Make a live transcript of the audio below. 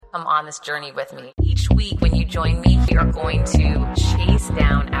Come on this journey with me. Each week when you join me, we are going to chase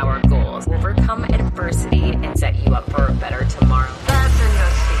down our goals, overcome adversity, and set you up for a better tomorrow.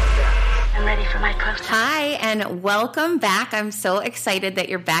 I'm ready for my close-up. Hi, and welcome back. I'm so excited that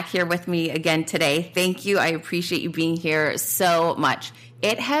you're back here with me again today. Thank you. I appreciate you being here so much.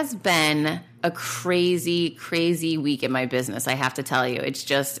 It has been a crazy, crazy week in my business, I have to tell you.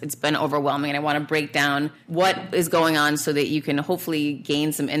 It's been overwhelming, and I want to break down what is going on so that you can hopefully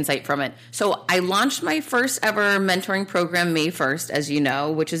gain some insight from it. So I launched my first ever mentoring program May 1st, as you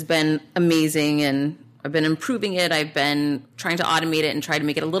know, which has been amazing, and I've been improving it. I've been trying to automate it and try to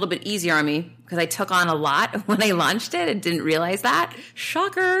make it a little bit easier on me because I took on a lot when I launched it and didn't realize that.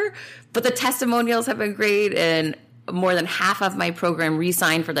 Shocker. But the testimonials have been great, and more than half of my program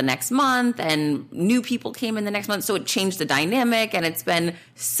re-signed for the next month, and new people came in the next month. So it changed the dynamic, and it's been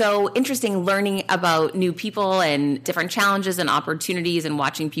so interesting learning about new people and different challenges and opportunities and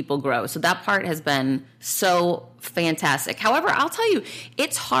watching people grow. So that part has been so fantastic. However, I'll tell you,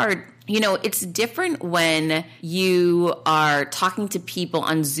 it's hard. You know, it's different when you are talking to people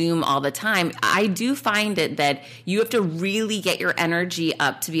on Zoom all the time. I do find it that you have to really get your energy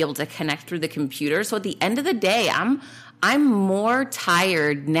up to be able to connect through the computer. So at the end of the day, I'm more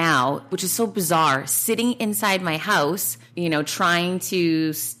tired now, which is so bizarre, sitting inside my house, you know, trying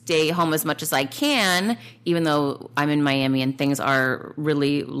to stay home as much as I can, even though I'm in Miami and things are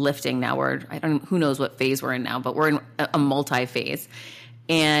really lifting now. Who knows what phase we're in now, but we're in a multi-phase.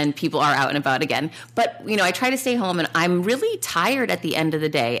 And people are out and about again. But, you know, I try to stay home, and I'm really tired at the end of the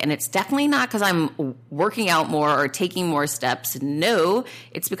day. And it's definitely not because I'm working out more or taking more steps. No,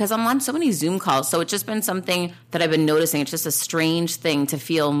 it's because I'm on so many Zoom calls. So it's just been something that I've been noticing. It's just a strange thing to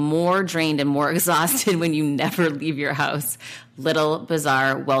feel more drained and more exhausted when you never leave your house. Little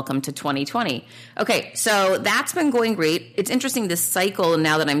bizarre welcome to 2020. Okay, so that's been going great. It's interesting, this cycle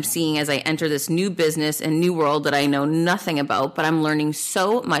now that I'm seeing as I enter this new business and new world that I know nothing about, but I'm learning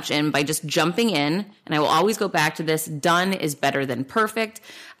so much in by just jumping in. And I will always go back to this. Done is better than perfect.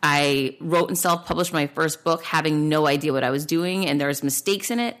 I wrote and self-published my first book having no idea what I was doing, and there's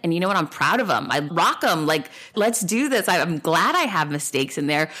mistakes in it. And you know what? I'm proud of them. I rock them. Like, let's do this. I'm glad I have mistakes in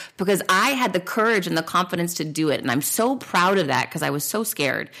there because I had the courage and the confidence to do it. And I'm so proud of that because I was so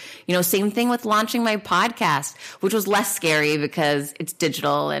scared. You know, same thing with launching my podcast, which was less scary because it's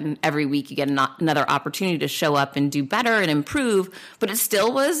digital and every week you get another opportunity to show up and do better and improve. But it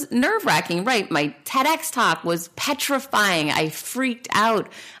still was nerve-wracking, right? My TEDx talk was petrifying. I freaked out.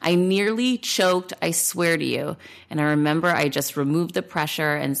 I nearly choked, I swear to you. And I remember I just removed the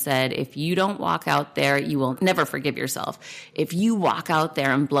pressure and said, if you don't walk out there, you will never forgive yourself. If you walk out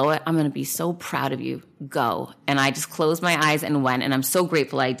there and blow it, I'm going to be so proud of you. Go. And I just closed my eyes and went, and I'm so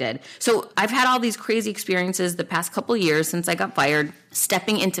grateful I did. So I've had all these crazy experiences the past couple of years since I got fired,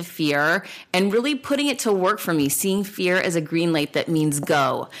 stepping into fear and really putting it to work for me, seeing fear as a green light that means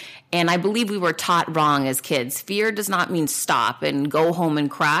go. And I believe we were taught wrong as kids. Fear does not mean stop and go home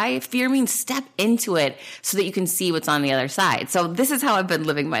and cry. Fear means step into it so that you can see what's on the other side. So this is how I've been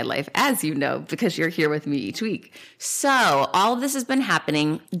living my life, as you know, because you're here with me each week. So all of this has been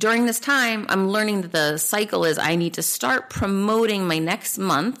happening. During this time, I'm learning that the cycle is I need to start promoting my next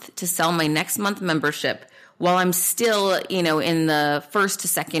month to sell my next month membership while I'm still, you know, in the first to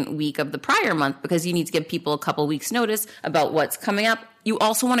second week of the prior month, because you need to give people a couple weeks notice about what's coming up. You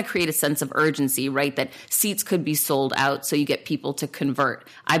also want to create a sense of urgency, right? That seats could be sold out so you get people to convert.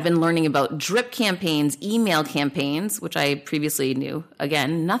 I've been learning about drip campaigns, email campaigns, which I previously knew,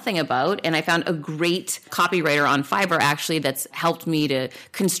 again, nothing about. And I found a great copywriter on Fiverr actually that's helped me to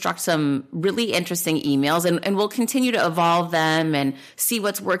construct some really interesting emails, and we'll continue to evolve them and see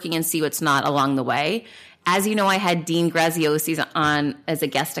what's working and see what's not along the way. As you know, I had Dean Graziosi on as a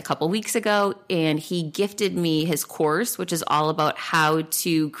guest a couple weeks ago, and he gifted me his course, which is all about how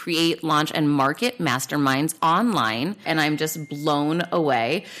to create, launch, and market masterminds online. And I'm just blown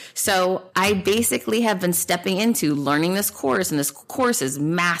away. So I basically have been stepping into learning this course, and this course is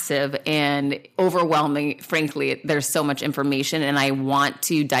massive and overwhelming. Frankly, there's so much information, and I want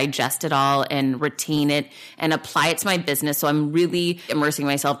to digest it all and retain it and apply it to my business. So I'm really immersing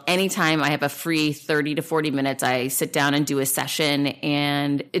myself. Anytime I have a free 30 to 40 minutes, I sit down and do a session,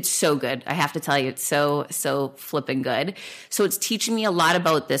 and it's so good. I have to tell you, it's so flipping good. So it's teaching me a lot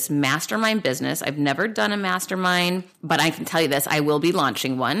about this mastermind business. I've never done a mastermind, but I can tell you this, I will be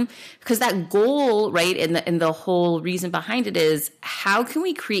launching one, because that goal, right, and the whole reason behind it is, how can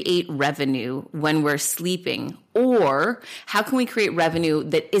we create revenue when we're sleeping? Or how can we create revenue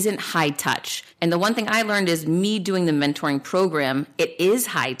that isn't high touch? And the one thing I learned is me doing the mentoring program, it is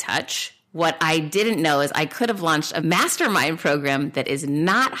high touch. What I didn't know is I could have launched a mastermind program that is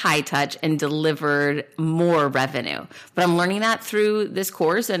not high touch and delivered more revenue. But I'm learning that through this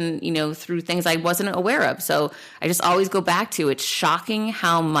course and, through things I wasn't aware of. So I just always go back to it's shocking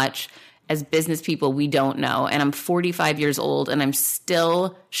how much as business people we don't know. And I'm 45 years old and I'm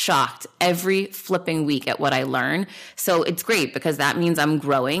still shocked every flipping week at what I learn. So it's great because that means I'm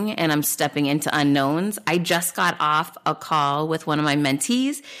growing and I'm stepping into unknowns. I just got off a call with one of my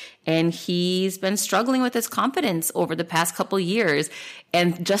mentees, and he's been struggling with his confidence over the past couple years.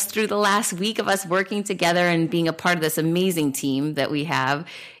 And just through the last week of us working together and being a part of this amazing team that we have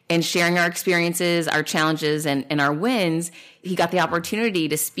and sharing our experiences, our challenges, and our wins, he got the opportunity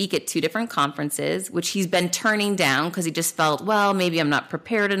to speak at 2 different conferences, which he's been turning down because he just felt, well, maybe I'm not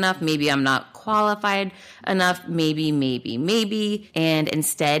prepared enough. Maybe I'm not qualified enough. Maybe. And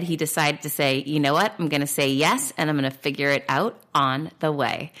instead, he decided to say, you know what? I'm going to say yes, and I'm going to figure it out on the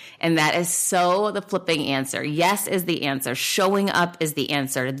way. And that is so the flipping answer. Yes is the answer. Showing up is the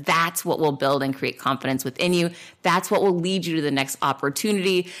answer. That's what will build and create confidence within you. That's what will lead you to the next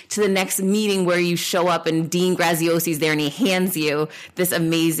opportunity, to the next meeting where you show up and Dean Graziosi's there and he hands you this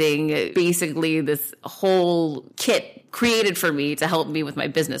amazing, basically this whole kit created for me to help me with my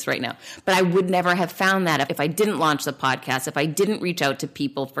business right now. But I would never have found that if I didn't launch the podcast, if I didn't reach out to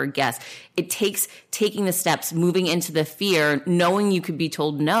people for guests. It takes taking the steps, moving into the fear, knowing you could be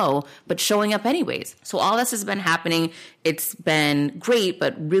told no, but showing up anyways. So all this has been happening. It's been great,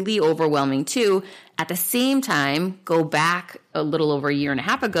 but really overwhelming too. At the same time, go back a little over a year and a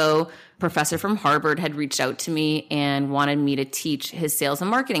half ago, a professor from Harvard had reached out to me and wanted me to teach his sales and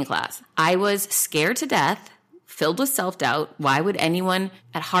marketing class. I was scared to death, filled with self-doubt. Why would anyone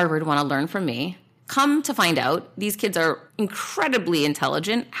at Harvard want to learn from me? Come to find out, these kids are incredibly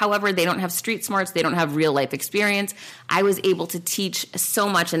intelligent. However, they don't have street smarts. They don't have real life experience. I was able to teach so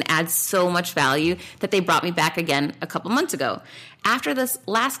much and add so much value that they brought me back again a couple months ago. After this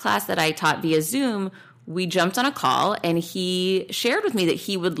last class that I taught via Zoom, we jumped on a call and he shared with me that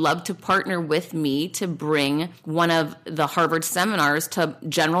he would love to partner with me to bring one of the Harvard seminars to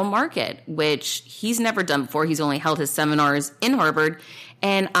general market, which he's never done before. He's only held his seminars in Harvard.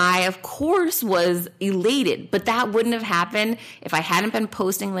 And I, of course, was elated, but that wouldn't have happened if I hadn't been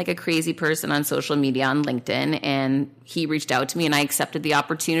posting like a crazy person on social media on LinkedIn. And he reached out to me and I accepted the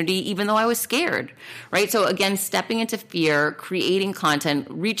opportunity, even though I was scared, right? So again, stepping into fear, creating content,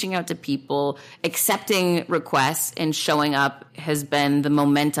 reaching out to people, accepting requests and showing up has been the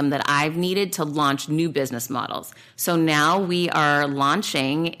momentum that I've needed to launch new business models. So now we are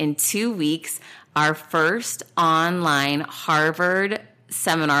launching in 2 weeks our first online Harvard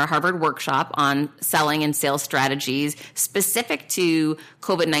seminar, Harvard workshop on selling and sales strategies specific to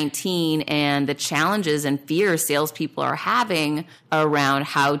COVID-19 and the challenges and fears salespeople are having around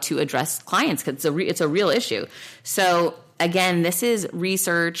how to address clients, because it's a real issue. So again, this is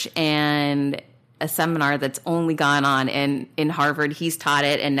research and a seminar that's only gone on in Harvard. He's taught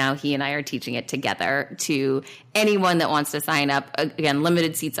it, and now he and I are teaching it together to anyone that wants to sign up. Again,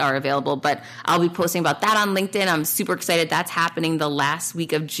 limited seats are available, but I'll be posting about that on LinkedIn. I'm super excited. That's happening the last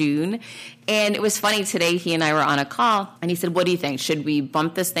week of June. And it was funny today, he and I were on a call and he said, what do you think? Should we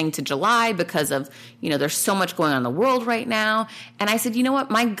bump this thing to July because of, there's so much going on in the world right now? And I said, you know what?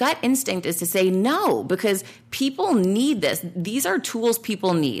 My gut instinct is to say no, because people need this. These are tools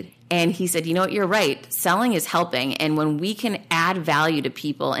people need. And he said, you know what, you're right. Selling is helping. And when we can add value to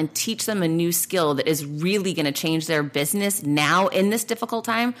people and teach them a new skill that is really going to change their business now in this difficult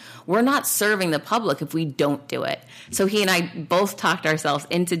time, we're not serving the public if we don't do it. So he and I both talked ourselves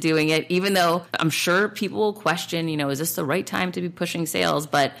into doing it, even though I'm sure people will question, is this the right time to be pushing sales?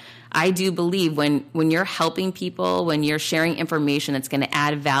 But I do believe when you're helping people, when you're sharing information that's going to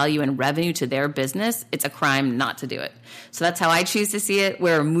add value and revenue to their business, it's a crime not to do it. So that's how I choose to see it.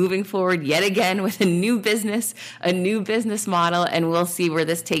 We're moving forward yet again with a new business model, and we'll see where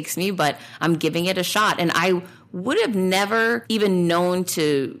this takes me, but I'm giving it a shot. And I would have never even known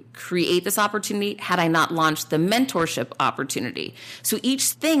to create this opportunity had I not launched the mentorship opportunity. So each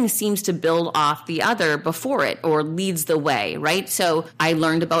thing seems to build off the other before it, or leads the way, right? So I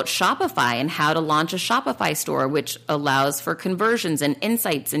learned about Shopify and how to launch a Shopify store, which allows for conversions and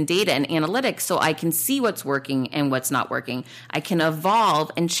insights and data and analytics, so I can see what's working and what's not working. I can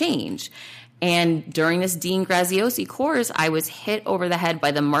evolve and change. And during this Dean Graziosi course, I was hit over the head by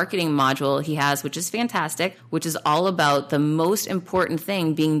the marketing module he has, which is fantastic, which is all about the most important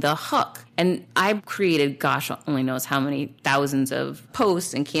thing being the hook. And I've created, gosh, only knows how many thousands of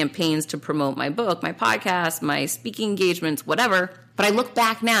posts and campaigns to promote my book, my podcast, my speaking engagements, whatever. But I look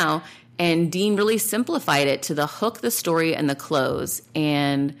back now, and Dean really simplified it to the hook, the story, and the close.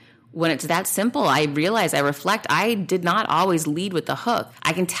 And when it's that simple, I realize, I reflect, I did not always lead with the hook.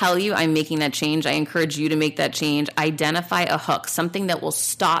 I can tell you I'm making that change. I encourage you to make that change. Identify a hook, something that will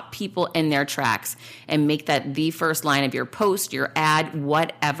stop people in their tracks, and make that the first line of your post, your ad,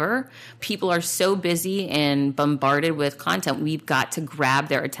 whatever. People are so busy and bombarded with content. We've got to grab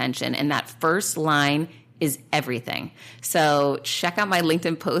their attention. And that first line is everything. So check out my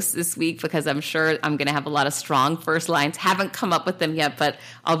LinkedIn posts this week, because I'm sure I'm going to have a lot of strong first lines. Haven't come up with them yet, but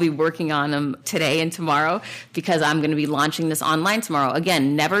I'll be working on them today and tomorrow, because I'm going to be launching this online tomorrow.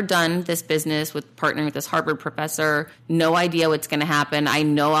 Again, never done this business with partnering with this Harvard professor. No idea what's going to happen. I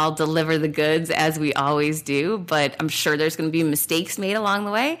know I'll deliver the goods as we always do, but I'm sure there's going to be mistakes made along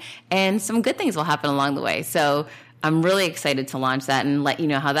the way, and some good things will happen along the way. So I'm really excited to launch that and let you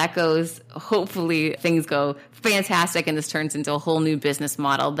know how that goes. Hopefully things go fantastic and this turns into a whole new business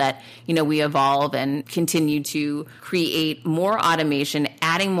model that, we evolve and continue to create more automation,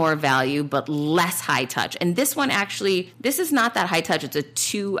 adding more value, but less high touch. And this one actually, this is not that high touch. It's a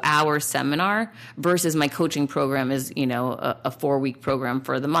 2-hour seminar versus my coaching program is, a 4-week program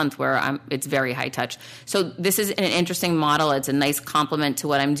for the month where it's very high touch. So this is an interesting model. It's a nice complement to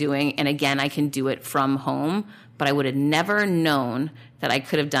what I'm doing. And again, I can do it from home. But I would have never known that I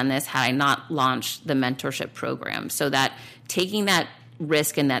could have done this had I not launched the mentorship program. So that taking that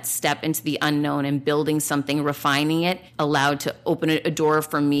risk and that step into the unknown and building something, refining it, allowed to open a door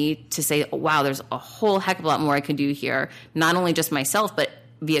for me to say, oh, wow, there's a whole heck of a lot more I can do here. Not only just myself, but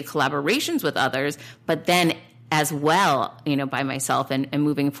via collaborations with others, but then as well, by myself and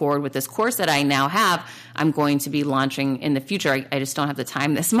moving forward with this course that I now have, I'm going to be launching in the future. I just don't have the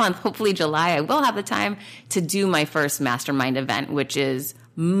time this month. Hopefully July, I will have the time to do my first mastermind event, which is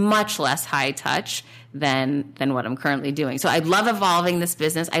much less high touch than what I'm currently doing. So I love evolving this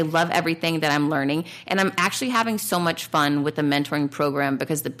business. I love everything that I'm learning. And I'm actually having so much fun with the mentoring program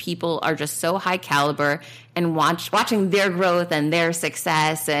because the people are just so high caliber, and watching their growth and their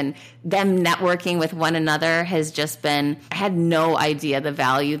success and them networking with one another has just been, I had no idea the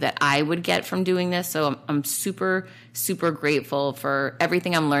value that I would get from doing this. So I'm super, super grateful for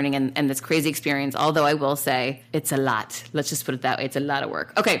everything I'm learning and this crazy experience. Although I will say it's a lot. Let's just put it that way. It's a lot of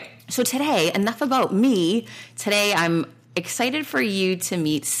work. Okay. So today, enough about me. Today, I'm excited for you to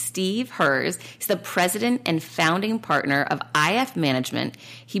meet Steve Herz. He's the president and founding partner of IF Management.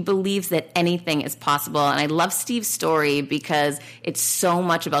 He believes that anything is possible. And I love Steve's story because it's so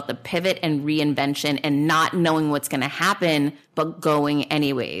much about the pivot and reinvention and not knowing what's going to happen, but going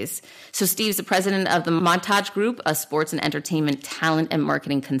anyways. So Steve's the president of the Montage Group, a sports and entertainment talent and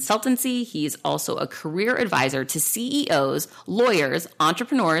marketing consultancy. He's also a career advisor to CEOs, lawyers,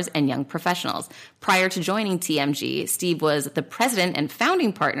 entrepreneurs, and young professionals. Prior to joining TMG, Steve was the president and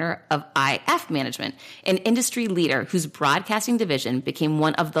founding partner of IF Management, an industry leader whose broadcasting division became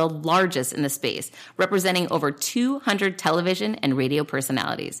one of the largest in the space, representing over 200 television and radio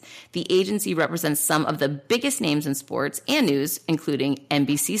personalities. The agency represents some of the biggest names in sports and news, including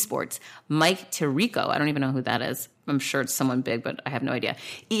NBC Sports, Mike Tirico, I don't even know who that is. I'm sure it's someone big, but I have no idea.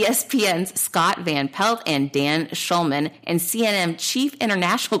 ESPN's Scott Van Pelt and Dan Schulman, and CNN Chief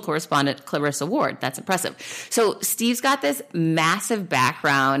International Correspondent Clarissa Ward. That's impressive. So Steve's got this massive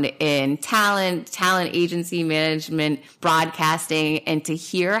background in talent agency management, broadcasting, and to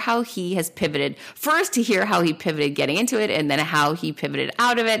hear how he has pivoted, first to hear how he pivoted getting into it and then how he pivoted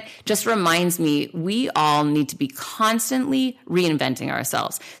out of it, just reminds me we all need to be constantly reinventing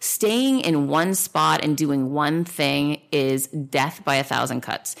ourselves. Staying in one spot and doing one thing is death by 1,000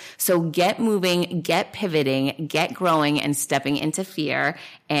 cuts. So get moving, get pivoting, get growing, and stepping into fear.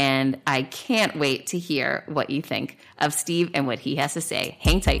 And I can't wait to hear what you think of Steve and what he has to say.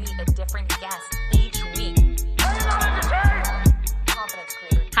 Hang tight. A different guest each week.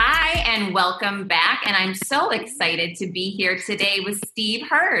 Hi, and welcome back. And I'm so excited to be here today with Steve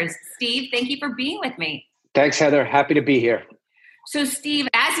Herz. Steve, thank you for being with me. Thanks, Heather. Happy to be here. So Steve,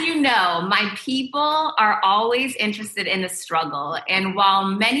 as you know, my people are always interested in the struggle. And while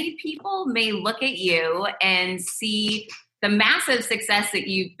many people may look at you and see the massive success that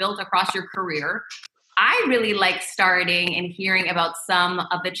you've built across your career, I really like starting and hearing about some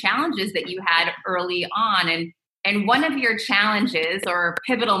of the challenges that you had early on. And one of your challenges or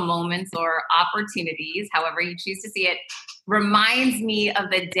pivotal moments or opportunities, however you choose to see it, reminds me of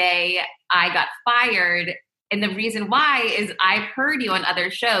the day I got fired. And the reason why is I've heard you on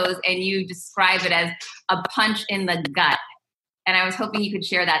other shows and you describe it as a punch in the gut. And I was hoping you could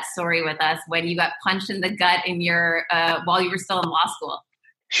share that story with us when you got punched in the gut in your while you were still in law school.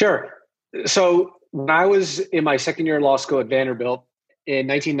 Sure. So when I was in my second year of law school at Vanderbilt in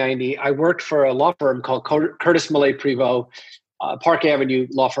 1990, I worked for a law firm called Curtis Millay Prevost. Park Avenue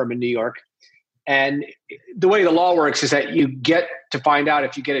law firm in New York. And the way the law works is that you get to find out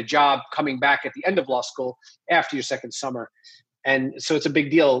if you get a job coming back at the end of law school after your second summer. And so it's a big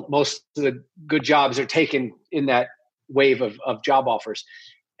deal. Most of the good jobs are taken in that wave of job offers.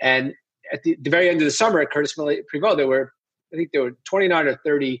 And at the very end of the summer at Curtis Millay Prevost, there were 29 or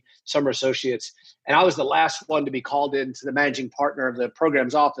 30 summer associates. And I was the last one to be called in to the managing partner of the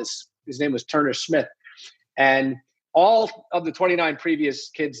program's office. His name was Turner Smith. And all of the 29 previous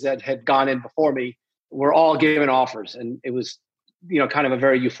kids that had gone in before me were all given offers. And it was, kind of a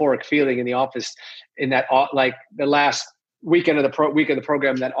very euphoric feeling in the office in that, like the last weekend of the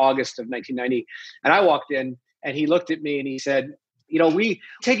program, that August of 1990. And I walked in and he looked at me and he said, we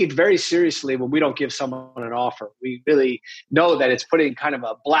take it very seriously when we don't give someone an offer. We really know that it's putting kind of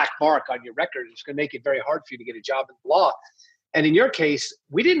a black mark on your record. It's going to make it very hard for you to get a job in law. And in your case,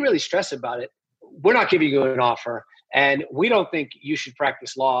 we didn't really stress about it. We're not giving you an offer, and we don't think you should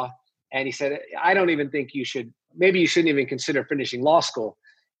practice law. And he said, I don't even think you should. Maybe you shouldn't even consider finishing law school.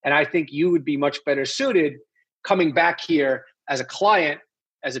 And I think you would be much better suited coming back here as a client,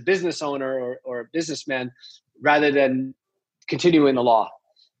 as a business owner or a businessman, rather than continuing the law.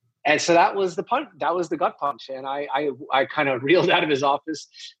 And so that was the punch. That was the gut punch. And I kind of reeled out of his office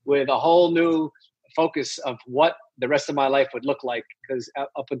with a whole new focus of what the rest of my life would look like. Because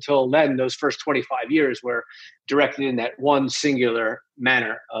up until then, those first 25 years were directed in that one singular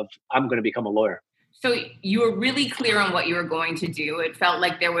manner of, I'm going to become a lawyer. So you were really clear on what you were going to do. It felt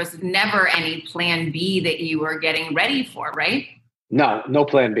like there was never any plan B that you were getting ready for, right? No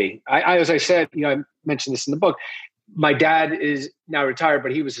plan B. As I said, I mentioned this in the book. My dad is now retired,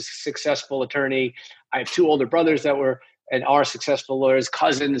 but he was a successful attorney. I have two older brothers that were and are successful lawyers,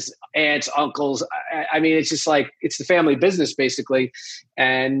 cousins, aunts, uncles. I mean, it's just like, it's the family business basically.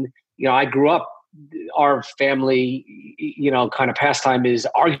 And, I grew up, our family, kind of pastime is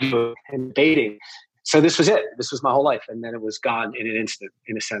arguing and debating. So this was it. This was my whole life. And then it was gone in an instant,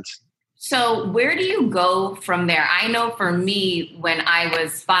 in a sense. So where do you go from there? I know for me, when I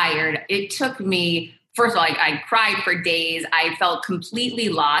was fired, it took me, first of all, I cried for days. I felt completely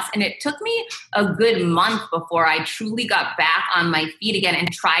lost. And it took me a good month before I truly got back on my feet again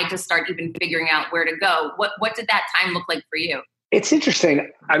and tried to start even figuring out where to go. What did that time look like for you? It's interesting.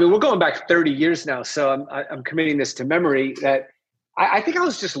 I mean, we're going back 30 years now. So I'm committing this to memory that I think I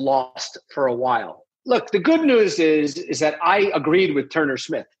was just lost for a while. Look, the good news is that I agreed with Turner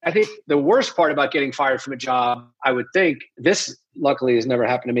Smith. I think the worst part about getting fired from a job, I would think, this luckily has never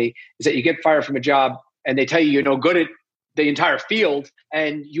happened to me, is that you get fired from a job and they tell you you're no good at the entire field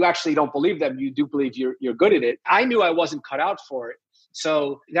and you actually don't believe them. You do believe you're good at it. I knew I wasn't cut out for it.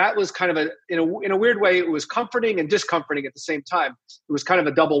 So that was kind of in a weird way, it was comforting and discomforting at the same time. It was kind of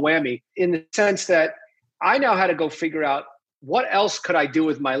a double whammy in the sense that I now had to go figure out what else could I do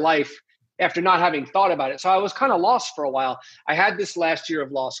with my life after not having thought about it. So I was kind of lost for a while. I had this last year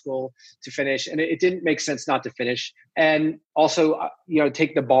of law school to finish, and it didn't make sense not to finish. And also,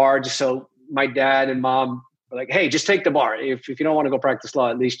 take the bar, just so my dad and mom were like, hey, just take the bar. If you don't want to go practice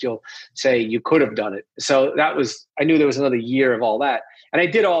law, at least you'll say you could have done it. So I knew there was another year of all that. And I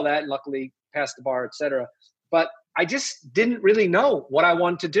did all that, and luckily passed the bar, et cetera. But I just didn't really know what I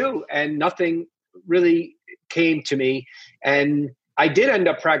wanted to do, and nothing really came to me. And I did end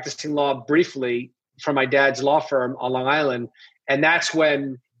up practicing law briefly for my dad's law firm on Long Island. And that's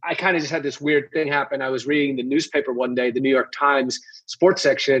when I kind of just had this weird thing happen. I was reading the newspaper one day, the New York Times sports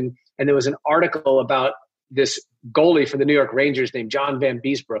section, and there was an article about this goalie for the New York Rangers named John Van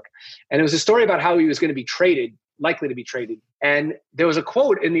Beesbrook. And it was a story about how he was going to be traded, likely to be traded. And there was a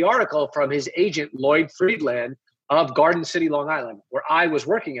quote in the article from his agent, Lloyd Friedland of Garden City, Long Island, where I was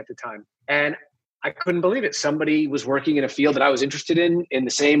working at the time. And I couldn't believe it. Somebody was working in a field that I was interested in the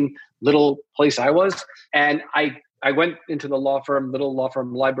same little place I was. And I went into the little law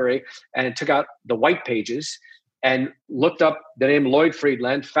firm library, and took out the white pages and looked up the name Lloyd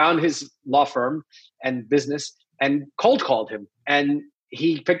Friedland, found his law firm and business, and cold called him. And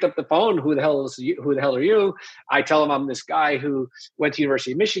he picked up the phone. Who the hell are you? I tell him I'm this guy who went to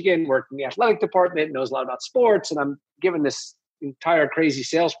University of Michigan, worked in the athletic department, knows a lot about sports. And I'm giving this entire crazy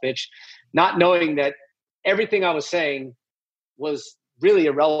sales pitch, not knowing that everything I was saying was really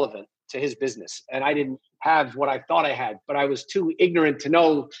irrelevant to his business. And I didn't have what I thought I had, but I was too ignorant to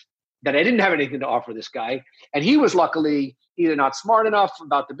know that I didn't have anything to offer this guy. And he was luckily either not smart enough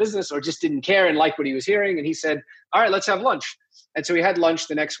about the business or just didn't care and liked what he was hearing. And he said, all right, let's have lunch. And so we had lunch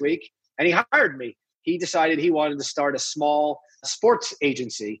the next week, and he hired me. He decided he wanted to start a small sports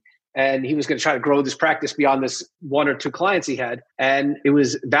agency, and he was going to try to grow this practice beyond this one or two clients he had. And it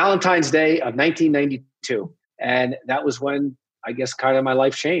was Valentine's Day of 1992. And that was when I guess kind of my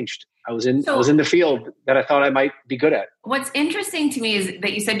life changed. I was in the field that I thought I might be good at. What's interesting to me is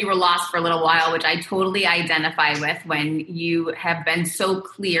that you said you were lost for a little while, which I totally identify with when you have been so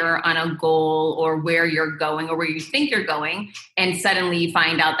clear on a goal or where you're going or where you think you're going, and suddenly you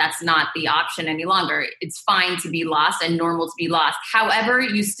find out that's not the option any longer. It's fine to be lost and normal to be lost. However,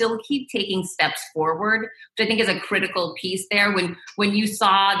 you still keep taking steps forward, which I think is a critical piece there. When you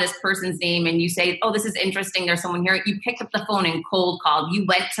saw this person's name and you say, oh, this is interesting, there's someone here, you picked up the phone and cold called, you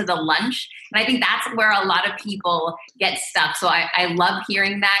went to the lunch. And I think that's where a lot of people get stuck. So I love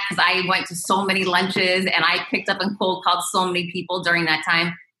hearing that, because I went to so many lunches and I picked up and cold called so many people during that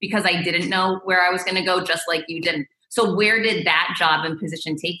time because I didn't know where I was going to go, just like you didn't. So where did that job and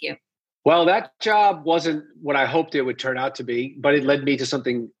position take you? Well, that job wasn't what I hoped it would turn out to be, but it led me to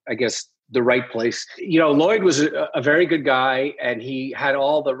something, I guess, the right place. Lloyd was a very good guy and he had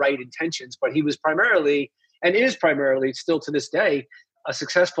all the right intentions, but he was primarily, and is primarily still to this day, a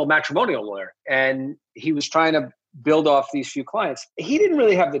successful matrimonial lawyer. And he was trying to build off these few clients. He didn't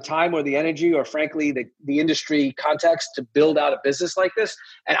really have the time or the energy or frankly, the industry context to build out a business like this.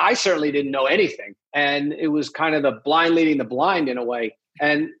 And I certainly didn't know anything. And it was kind of the blind leading the blind in a way.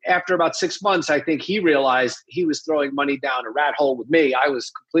 And after about 6 months, I think he realized he was throwing money down a rat hole with me. I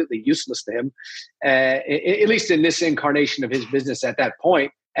was completely useless to him, at least in this incarnation of his business at that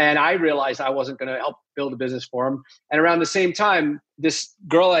point. And I realized I wasn't going to help build a business for him. And around the same time, this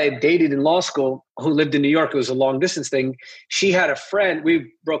girl I had dated in law school who lived in New York, it was a long distance thing. She had a friend, we've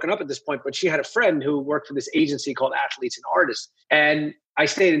broken up at this point, but she had a friend who worked for this agency called Athletes and Artists. And I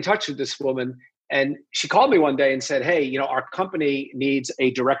stayed in touch with this woman. And she called me one day and said, hey, our company needs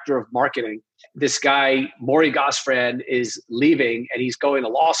a director of marketing. This guy, Maury Gosfran, is leaving and he's going to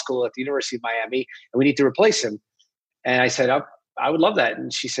law school at the University of Miami and we need to replace him. And I said, I would love that.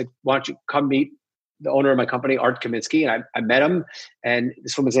 And she said, why don't you come meet the owner of my company, Art Kaminsky? And I met him. And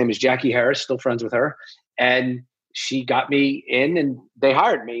this woman's name is Jackie Harris, still friends with her. And she got me in and they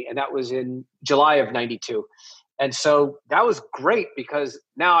hired me. And that was in July of 92. And so that was great because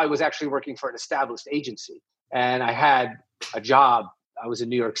now I was actually working for an established agency and I had a job. I was in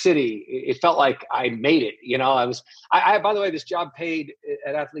New York City. It felt like I made it. By the way, this job paid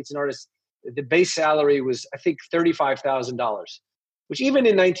at Athletes and Artists, the base salary was, I think, $35,000, which even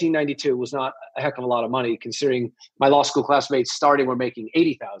in 1992 was not a heck of a lot of money considering my law school classmates starting were making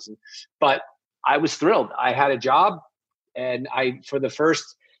 $80,000. But I was thrilled. I had a job and for the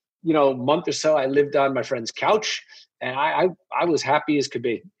first month or so, I lived on my friend's couch and I was happy as could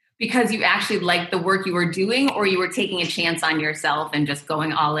be. Because you actually liked the work you were doing, or you were taking a chance on yourself and just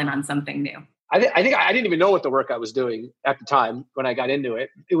going all in on something new? I think I didn't even know what the work I was doing at the time when I got into it.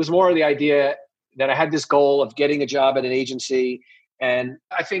 It was more the idea that I had this goal of getting a job at an agency. And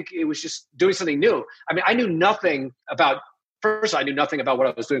I think it was just doing something new. I mean, I knew nothing about what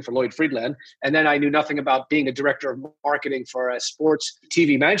I was doing for Lloyd Friedland. And then I knew nothing about being a director of marketing for a sports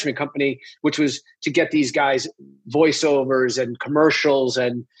TV management company, which was to get these guys voiceovers and commercials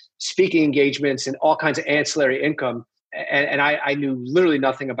and speaking engagements and all kinds of ancillary income. And I knew literally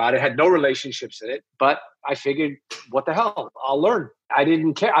nothing about it, had no relationships in it, but I figured, what the hell, I'll learn. I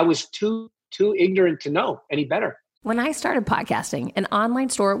didn't care. I was too ignorant to know any better. When I started podcasting, an online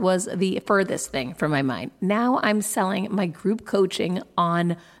store was the furthest thing from my mind. Now I'm selling my group coaching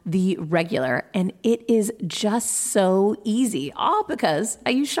on the regular, and it is just so easy, all because I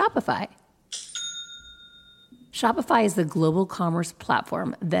use Shopify. Shopify is the global commerce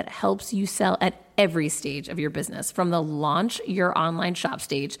platform that helps you sell at every stage of your business, from the launch your online shop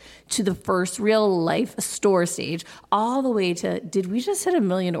stage to the first real life store stage, all the way to, did we just hit 1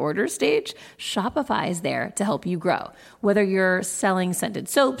 million orders stage? Shopify is there to help you grow. Whether you're selling scented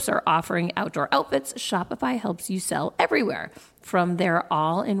soaps or offering outdoor outfits, Shopify helps you sell everywhere. From their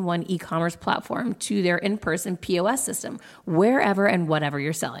all-in-one e-commerce platform to their in-person POS system, wherever and whatever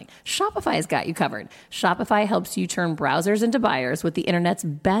you're selling, Shopify's got you covered. Shopify helps you turn browsers into buyers with the internet's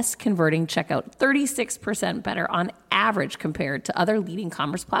best converting checkout, 36% better on average compared to other leading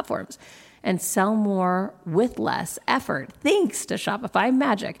commerce platforms, and sell more with less effort thanks to Shopify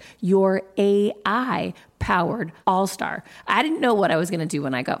Magic, your AI-powered all-star. I didn't know what I was going to do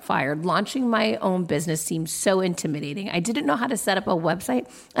when I got fired. Launching my own business seemed so intimidating. I didn't know how to set up a website,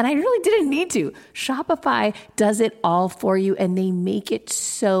 and I really didn't need to. Shopify does it all for you, and they make it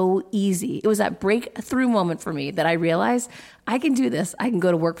so easy. It was that breakthrough moment for me that I realized I can do this. I can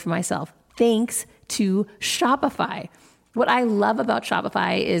go to work for myself thanks to Shopify. What I love about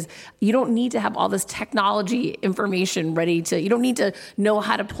Shopify is you don't need to have all this technology information you don't need to know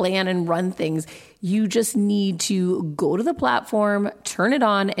how to plan and run things. You just need to go to the platform, turn it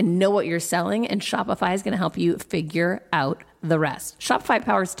on, and know what you're selling. And Shopify is going to help you figure out the rest. Shopify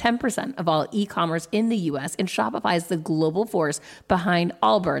powers 10% of all e-commerce in the U.S., and Shopify is the global force behind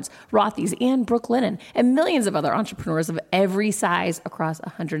Allbirds, Rothy's, and Brooklinen, and millions of other entrepreneurs of every size across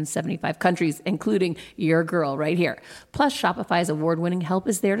 175 countries, including your girl right here. Plus, Shopify's award-winning help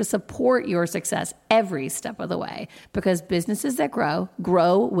is there to support your success every step of the way, because businesses that grow,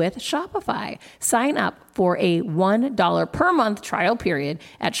 grow with Shopify. Sign up for a $1 per month trial period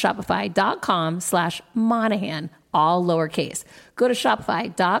at shopify.com/Monahan, all lowercase. Go to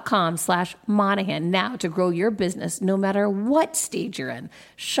shopify.com/Monahan now to grow your business no matter what stage you're in.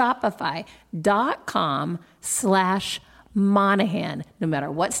 Shopify.com/Monahan. No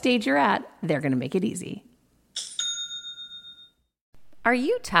matter what stage you're at, they're going to make it easy. Are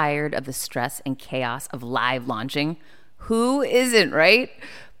you tired of the stress and chaos of live launching? Who isn't, right?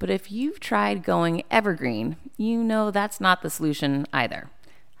 But if you've tried going evergreen, you know that's not the solution either.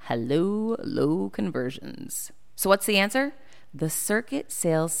 Hello, low conversions. So what's the answer? The Circuit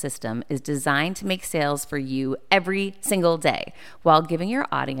Sales System is designed to make sales for you every single day while giving your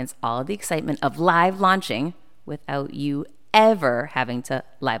audience all of the excitement of live launching without you ever having to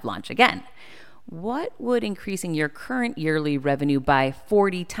live launch again. What would increasing your current yearly revenue by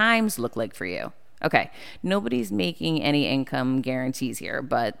 40 times look like for you? Okay, nobody's making any income guarantees here,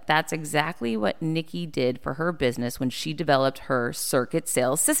 but that's exactly what Nikki did for her business when she developed her Circuit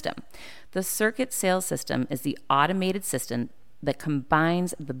Sales System. The Circuit Sales System is the automated system that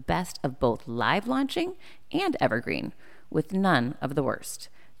combines the best of both live launching and evergreen with none of the worst.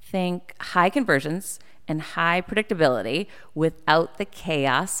 Think high conversions and high predictability without the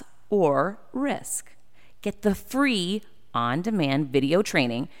chaos or risk. Get the free on-demand video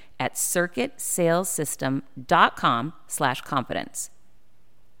training at circuitsalessystem.com/confidence.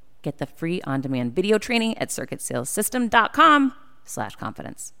 Get the free on-demand video training at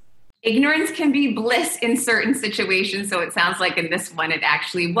circuitsalessystem.com/confidence. Ignorance can be bliss in certain situations. So it sounds like in this one, it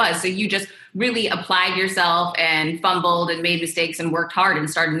actually was. So you just really applied yourself and fumbled and made mistakes and worked hard and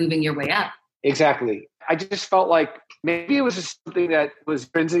started moving your way up. Exactly. I just felt like maybe it was just something that was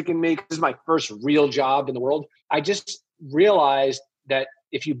intrinsic in me. This is my first real job in the world. I just realized that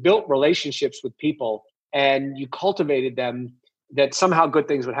if you built relationships with people and you cultivated them, that somehow good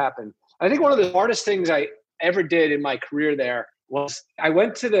things would happen. I think one of the hardest things I ever did in my career there was I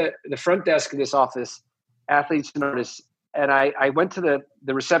went to the front desk of this office, Athletes and Artists, and I went to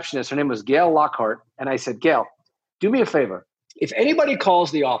the receptionist. Her name was Gail Lockhart. And I said, Gail, do me a favor. If anybody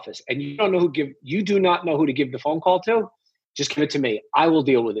calls the office and you do not know who to give the phone call to, just give it to me. I will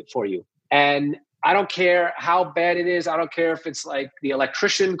deal with it for you. And I don't care how bad it is. I don't care if it's like the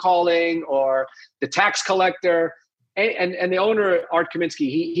electrician calling or the tax collector. And the owner, Art Kaminsky,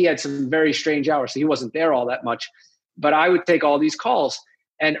 he had some very strange hours, so he wasn't there all that much. But I would take all these calls.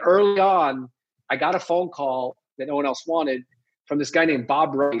 And early on, I got a phone call that no one else wanted from this guy named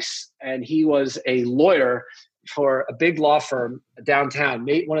Bob Rice. And he was a lawyer for a big law firm downtown,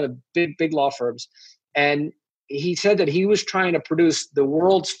 one of the big law firms. And he said that he was trying to produce the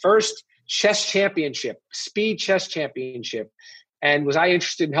world's first chess championship, speed chess championship. And was I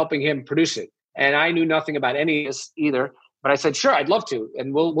interested in helping him produce it? And I knew nothing about any of this either. But I said, sure, I'd love to.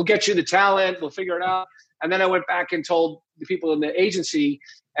 And we'll get you the talent. We'll figure it out. And then I went back and told the people in the agency,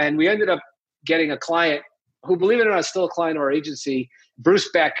 and we ended up getting a client who, believe it or not, is still a client of our agency, Bruce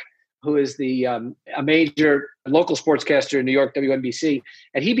Beck, who is a major local sportscaster in New York, WNBC.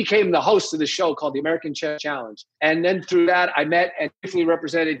 And he became the host of the show called the American Chess Challenge. And then through that, I met and briefly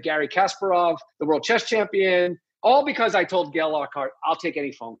represented Garry Kasparov, the world chess champion, all because I told Gail Lockhart, I'll take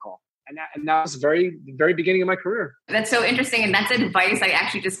any phone call. And that was the very beginning of my career. That's so interesting. And that's advice I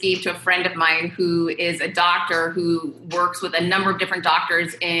actually just gave to a friend of mine who is a doctor who works with a number of different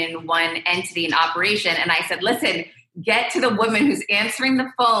doctors in one entity and operation. And I said, listen, get to the woman who's answering the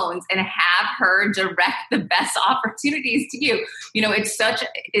phones and have her direct the best opportunities to you. You know, it's such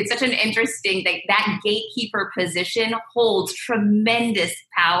an interesting thing. That gatekeeper position holds tremendous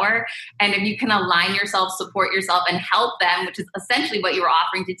power. And if you can align yourself, support yourself, and help them, which is essentially what you were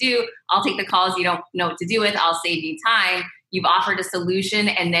offering to do, I'll take the calls you don't know what to do with, I'll save you time. You've offered a solution,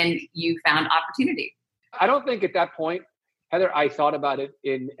 and then you found opportunity. I don't think at that point, Heather, I thought about it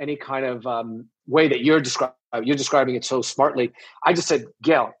in any kind of way that you're describing. You're describing it so smartly. I just said,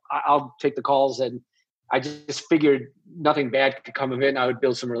 Gail, I'll take the calls. And I just figured nothing bad could come of it. And I would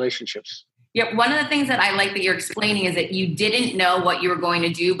build some relationships. Yeah. One of the things that I like that you're explaining is that you didn't know what you were going to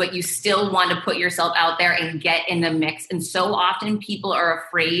do, but you still want to put yourself out there and get in the mix. And so often people are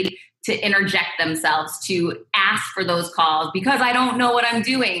afraid to interject themselves, to ask for those calls because I don't know what I'm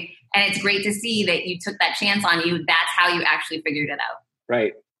doing. And it's great to see that you took that chance on you. That's how you actually figured it out.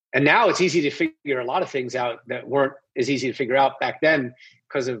 Right. And now it's easy to figure a lot of things out that weren't as easy to figure out back then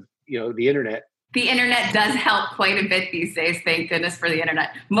because of, the internet. The internet does help quite a bit these days. Thank goodness for the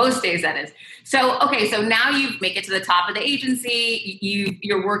internet. Most days, that is. So now you make it to the top of the agency.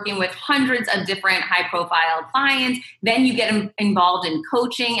 You're working with hundreds of different high-profile clients. Then you get involved in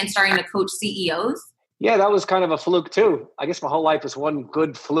coaching and starting to coach CEOs. Yeah, that was kind of a fluke too. I guess my whole life was one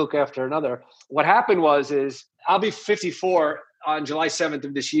good fluke after another. What happened is I'll be 54 on July 7th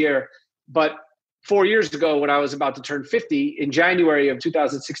of this year, but 4 years ago, when I was about to turn 50, in January of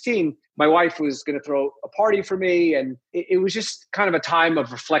 2016, my wife was going to throw a party for me. And it was just kind of a time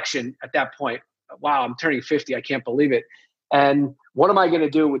of reflection at that point. Wow, I'm turning 50. I can't believe it. And what am I going to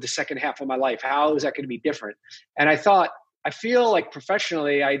do with the second half of my life? How is that going to be different? And I feel like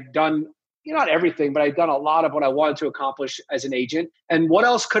professionally, I'd done, not everything, but I'd done a lot of what I wanted to accomplish as an agent. And what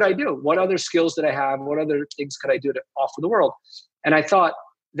else could I do? What other skills did I have? What other things could I do to offer the world? And I thought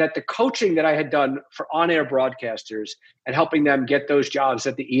that the coaching that I had done for on-air broadcasters and helping them get those jobs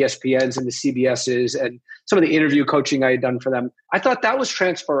at the ESPNs and the CBSs and some of the interview coaching I had done for them, I thought that was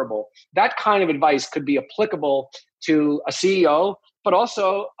transferable. That kind of advice could be applicable to a CEO, but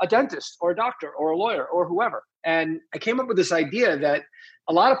also a dentist or a doctor or a lawyer or whoever. And I came up with this idea that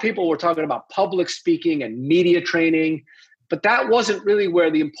a lot of people were talking about public speaking and media training, but that wasn't really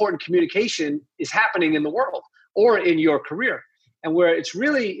where the important communication is happening in the world or in your career. And where it's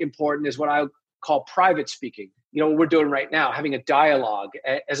really important is what I call private speaking. What we're doing right now, having a dialogue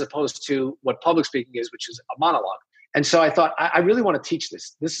as opposed to what public speaking is, which is a monologue. And so I thought, I really want to teach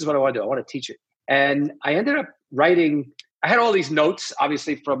this. This is what I want to do. I want to teach it. And I ended up writing, I had all these notes,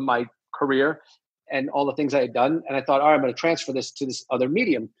 obviously, from my career and all the things I had done. And I thought, all right, I'm going to transfer this to this other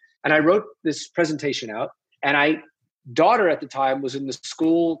medium. And I wrote this presentation out. And my daughter at the time was in the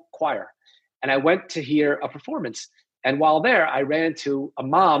school choir. And I went to hear a performance. And while there, I ran into a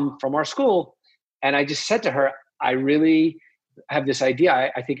mom from our school. And I just said to her, I really have this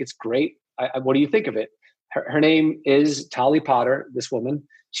idea. I think it's great. What do you think of it? Her name is Tali Potter, this woman.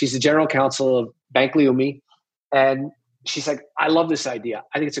 She's the general counsel of Bank Leumi. And she's like, I love this idea.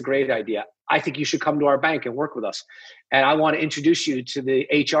 I think it's a great idea. I think you should come to our bank and work with us. And I want to introduce you to the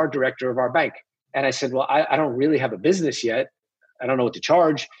HR director of our bank. And I said, well, I don't really have a business yet. I don't know what to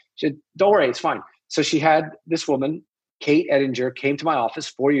charge. She said, don't worry, it's fine. So she had this woman, Kate Edinger, came to my office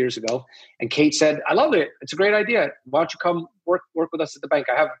 4 years ago. And Kate said, I love it. It's a great idea. Why don't you come work with us at the bank?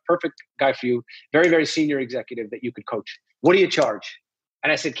 I have a perfect guy for you. Very, very senior executive that you could coach. What do you charge?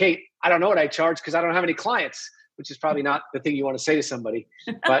 And I said, Kate, I don't know what I charge because I don't have any clients, which is probably not the thing you want to say to somebody.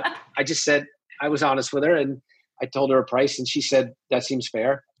 But I just said, I was honest with her and I told her a price and she said, that seems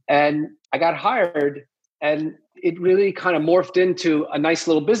fair. And I got hired and it really kind of morphed into a nice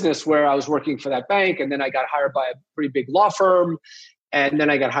little business where I was working for that bank. And then I got hired by a pretty big law firm. And then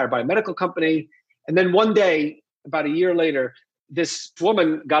I got hired by a medical company. And then one day, about a year later, this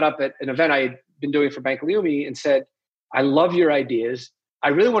woman got up at an event I had been doing for Bank Leumi and said, I love your ideas. I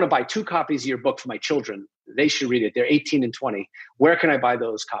really want to buy 2 copies of your book for my children. They should read it. They're 18 and 20. Where can I buy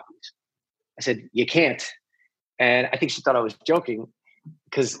those copies? I said, you can't. And I think she thought I was joking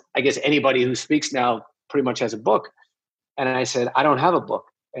because I guess anybody who speaks now pretty much has a book. And I said, I don't have a book.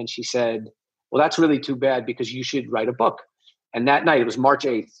 And she said, well, that's really too bad because you should write a book. And that night, it was March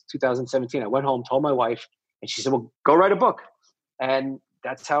 8th, 2017. I went home, told my wife, and she said, well, go write a book. And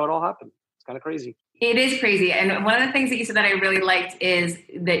that's how it all happened. It's kind of crazy. It is crazy. And one of the things that you said that I really liked is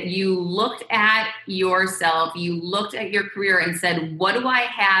that you looked at yourself, you looked at your career and said, what do I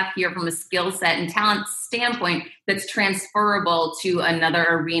have here from a skill set and talent standpoint that's transferable to another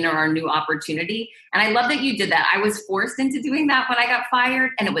arena or a new opportunity? And I love that you did that. I was forced into doing that when I got fired,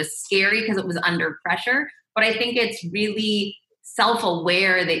 and it was scary because it was under pressure. But I think it's really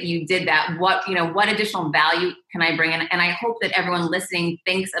self-aware that you did that. What additional value can I bring in? And I hope that everyone listening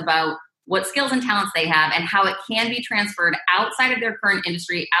thinks about what skills and talents they have and how it can be transferred outside of their current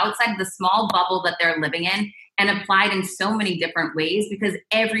industry, outside of the small bubble that they're living in, and applied in so many different ways because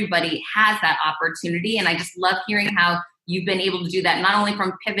everybody has that opportunity. And I just love hearing how you've been able to do that, not only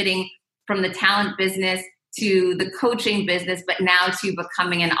from pivoting from the talent business to the coaching business, but now to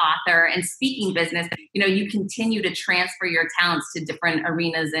becoming an author and speaking business. You continue to transfer your talents to different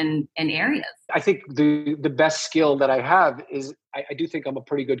arenas and areas. I think the best skill that I have is I do think I'm a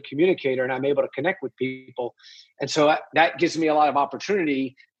pretty good communicator and I'm able to connect with people. And so that gives me a lot of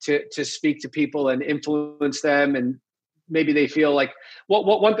opportunity to speak to people and influence them. And maybe they feel like,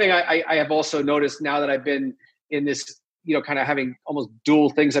 one thing I have also noticed now that I've been in this, kind of having almost dual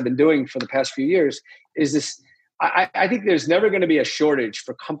things I've been doing for the past few years is this. I think there's never going to be a shortage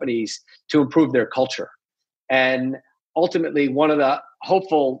for companies to improve their culture. And ultimately, one of the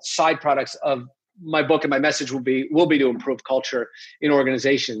hopeful side products of my book and my message will be to improve culture in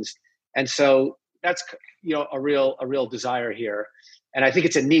organizations. And so that's, a real desire here. And I think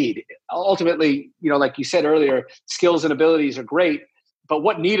it's a need. Ultimately, like you said earlier, skills and abilities are great, but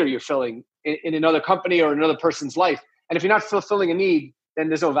what need are you filling in another company or another person's life? And if you're not fulfilling a need, then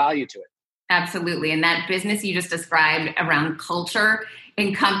there's no value to it. Absolutely. And that business you just described around culture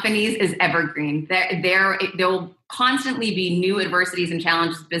in companies is evergreen. There will constantly be new adversities and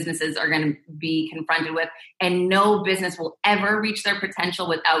challenges businesses are going to be confronted with. And no business will ever reach their potential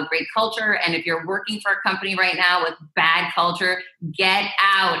without great culture. And if you're working for a company right now with bad culture, get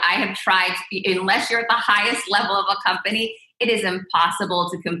out. I have tried, unless you're at the highest level of a company, it is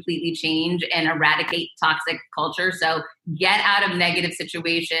impossible to completely change and eradicate toxic culture. So get out of negative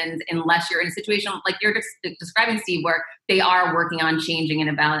situations unless you're in a situation like you're describing, Steve, where they are working on changing and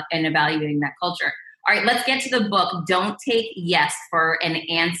evaluating that culture. All right, let's get to the book. Don't take yes for an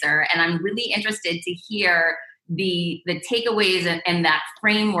answer. And I'm really interested to hear the takeaways and that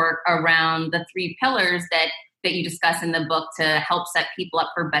framework around the 3 pillars that you discuss in the book to help set people up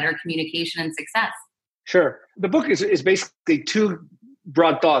for better communication and success. Sure. The book is basically 2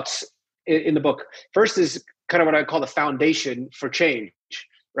 broad thoughts in the book. First is kind of what I call the foundation for change,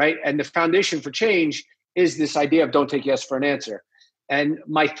 right? And the foundation for change is this idea of don't take yes for an answer. And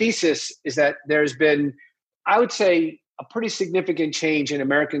my thesis is that there's been, I would say, a pretty significant change in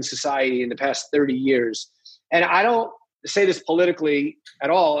American society in the past 30 years. And I don't say this politically at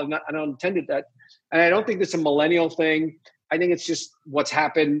all. I don't intend it that. And I don't think it's a millennial thing. I think it's just what's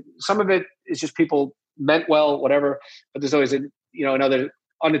happened. Some of it is just people meant well, whatever, but there's always another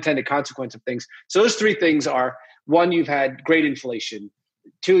unintended consequence of things. So those 3 things are: 1, you've had great inflation.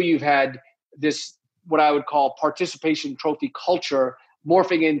 2, you've had this, what I would call participation trophy culture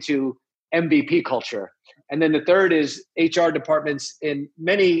morphing into MVP culture. And then the third is HR departments in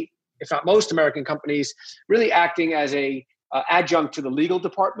many, if not most American companies, really acting as a adjunct to the legal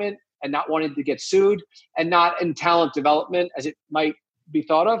department and not wanting to get sued, and not in talent development as it might be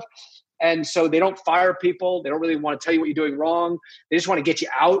thought of. And so they don't fire people. They don't really want to tell you what you're doing wrong. They just want to get you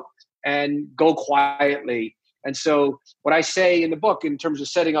out and go quietly. And so what I say in the book in terms of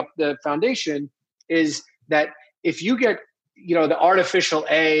setting up the foundation is that if you get, the artificial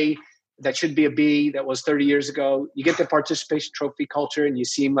A that should be a B that was 30 years ago, you get the participation trophy culture and you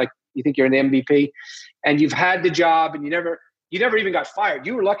seem like you think you're an MVP, and you've had the job and you never even got fired.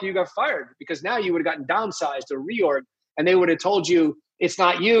 You were lucky you got fired, because now you would have gotten downsized or reorg, and they would have told you, it's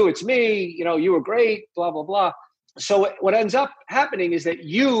not you, it's me, you were great, blah, blah, blah. So what ends up happening is that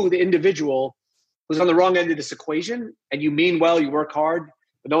you, the individual, was on the wrong end of this equation, and you mean well, you work hard,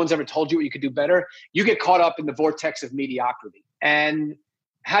 but no one's ever told you what you could do better. You get caught up in the vortex of mediocrity. And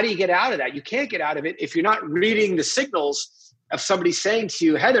how do you get out of that? You can't get out of it if you're not reading the signals of somebody saying to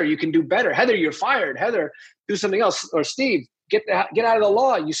you, Heather, you can do better. Heather, you're fired. Heather, do something else. Or Steve, get out of the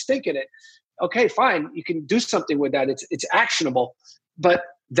law. You stink in it. Okay, fine. You can do something with that. It's actionable. But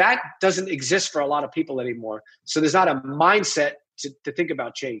that doesn't exist for a lot of people anymore. So there's not a mindset to think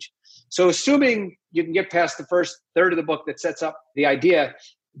about change. So assuming you can get past the first third of the book that sets up the idea,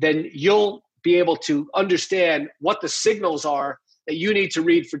 then you'll be able to understand what the signals are that you need to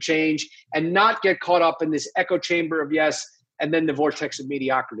read for change and not get caught up in this echo chamber of yes and then the vortex of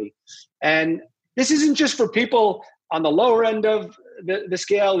mediocrity. And this isn't just for people on the lower end of the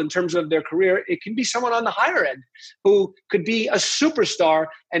scale in terms of their career. It can be someone on the higher end who could be a superstar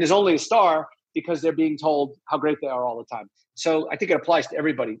and is only a star because they're being told how great they are all the time. So I think it applies to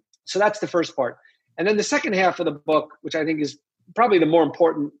everybody. So that's the first part. And then the second half of the book, which I think is probably the more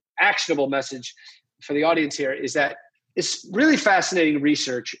important actionable message for the audience here, is that it's really fascinating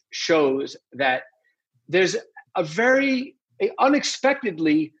research shows that there's a very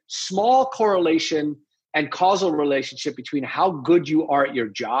unexpectedly small correlation and causal relationship between how good you are at your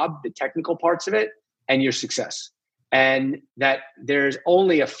job, the technical parts of it, and your success. And that there's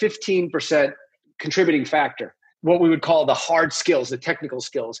only a 15% contributing factor, what we would call the hard skills, the technical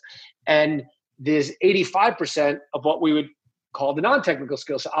skills. And there's 85% of what we would call the non-technical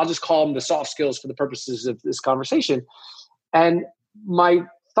skills. So I'll just call them the soft skills for the purposes of this conversation. And my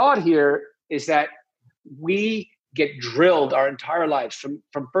thought here is that we get drilled our entire lives from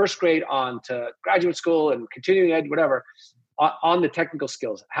first grade on to graduate school and continuing ed, whatever, on the technical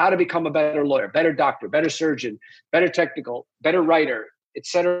skills, how to become a better lawyer, better doctor, better surgeon, better technical, better writer, et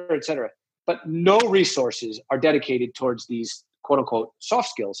cetera, et cetera. But no resources are dedicated towards these quote unquote soft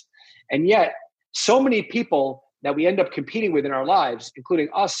skills. And yet so many people that we end up competing with in our lives, including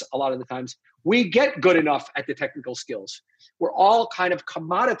us a lot of the times, we get good enough at the technical skills. We're all kind of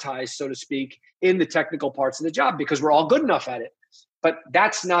commoditized, so to speak, in the technical parts of the job because we're all good enough at it. But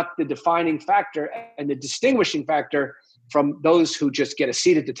that's not the defining factor and the distinguishing factor from those who just get a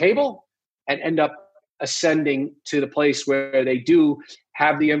seat at the table and end up ascending to the place where they do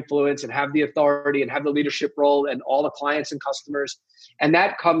have the influence and have the authority and have the leadership role and all the clients and customers. And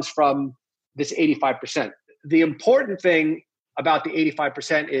that comes from this 85%. The important thing about the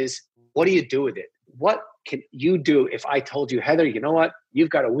 85% is, what do you do with it? What can you do if I told you, Heather, you know what?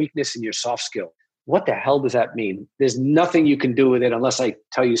 You've got a weakness in your soft skill. What the hell does that mean? There's nothing you can do with it unless I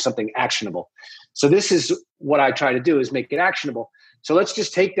tell you something actionable. So this is what I try to do, is make it actionable. So let's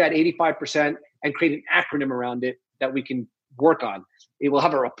just take that 85% and create an acronym around it that we can work on. It will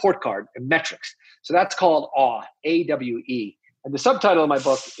have a report card and metrics. So that's called AWE, AWE. And the subtitle of my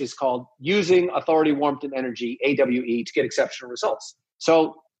book is called Using Authority, Warmth, and Energy, AWE, to Get Exceptional Results.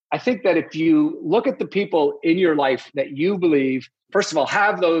 So I think that if you look at the people in your life that you believe, first of all,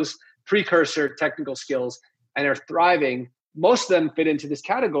 have those precursor technical skills and are thriving, most of them fit into this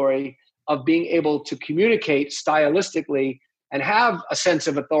category of being able to communicate stylistically and have a sense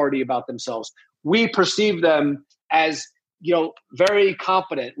of authority about themselves. We perceive them as, very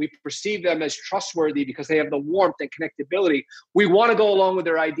competent. We perceive them as trustworthy because they have the warmth and connectability. We want to go along with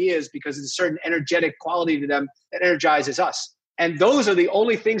their ideas because there's a certain energetic quality to them that energizes us. And those are the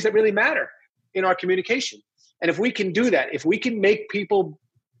only things that really matter in our communication. And if we can do that, if we can make people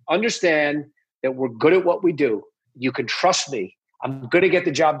understand that we're good at what we do, you can trust me, I'm going to get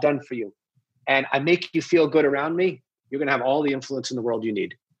the job done for you, and I make you feel good around me, you're going to have all the influence in the world you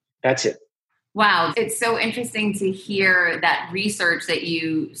need. That's it. Wow. It's so interesting to hear that research that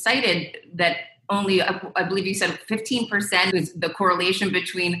you cited, that only, I believe you said 15% is the correlation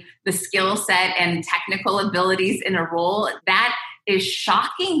between the skill set and technical abilities in a role. That is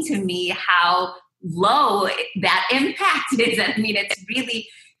shocking to me how low that impact is. I mean, it's really,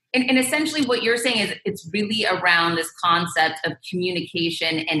 and essentially what you're saying is it's really around this concept of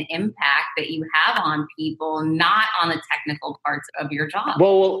communication and impact that you have on people, not on the technical parts of your job.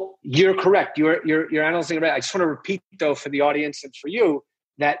 Well, you're correct. You're analyzing it right. I just want to repeat, though, for the audience and for you,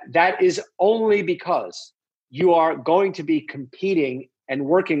 that is only because you are going to be competing and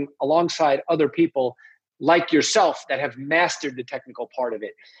working alongside other people like yourself that have mastered the technical part of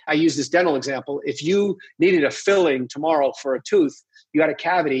it. I use this dental example. If you needed a filling tomorrow for a tooth, you had a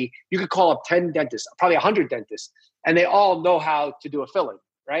cavity, you could call up 10 dentists, probably 100 dentists, and they all know how to do a filling,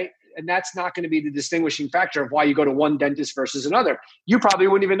 right? And that's not going to be the distinguishing factor of why you go to one dentist versus another. You probably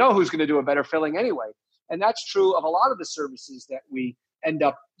wouldn't even know who's going to do a better filling anyway. And that's true of a lot of the services that we end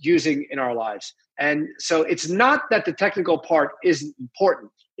up using in our lives. And so it's not that the technical part isn't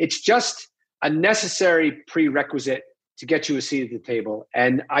important. It's just a necessary prerequisite to get you a seat at the table.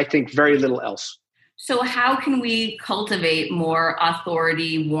 And I think very little else. So how can we cultivate more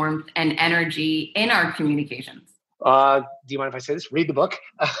authority, warmth, and energy in our communications? Do you mind if I say this? Read the book.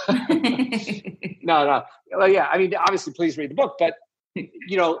 No. Well, yeah, I mean, obviously, please read the book. But,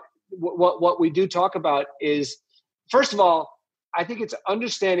 what we do talk about is, first of all, I think it's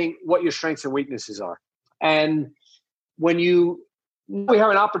understanding what your strengths and weaknesses are. And when we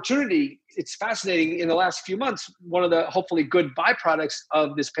have an opportunity, it's fascinating. In the last few months, one of the hopefully good byproducts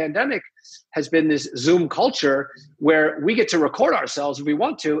of this pandemic has been this Zoom culture where we get to record ourselves if we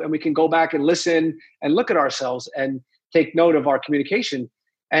want to, and we can go back and listen and look at ourselves and take note of our communication.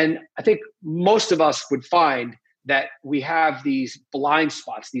 And I think most of us would find that we have these blind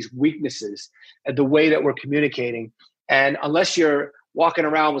spots, these weaknesses, and the way that we're communicating. And unless you're walking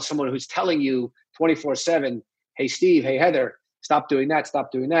around with someone who's telling you 24/7, hey, Steve, hey, Heather, stop doing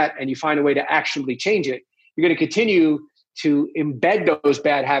that, and you find a way to actionably change it, you're going to continue to embed those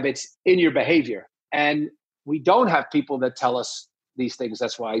bad habits in your behavior. And we don't have people that tell us these things.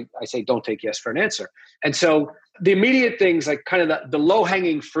 That's why I say don't take yes for an answer. And so the immediate things, like kind of the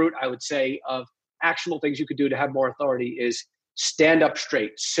low-hanging fruit, I would say, of actionable things you could do to have more authority is stand up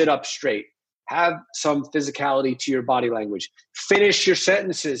straight, sit up straight, have some physicality to your body language. Finish your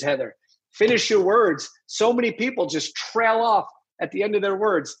sentences, Heather. Finish your words. So many people just trail off at the end of their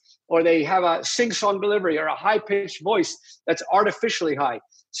words, or they have a sing-song delivery or a high-pitched voice that's artificially high.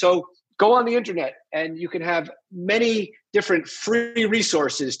 So go on the internet and you can have many different free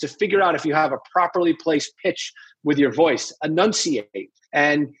resources to figure out if you have a properly placed pitch with your voice. Enunciate.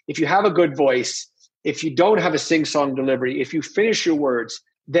 And if you have a good voice, if you don't have a sing-song delivery, if you finish your words,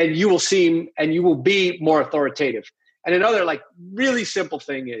 then you will seem and you will be more authoritative. And another really simple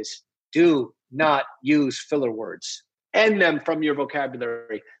thing is, do not use filler words. End them from your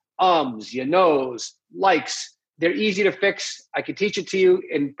vocabulary. You knows, likes. They're easy to fix. I can teach it to you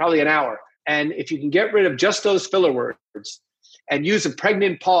in probably an hour. And if you can get rid of just those filler words and use a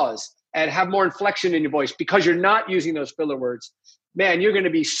pregnant pause and have more inflection in your voice because you're not using those filler words, man, you're going to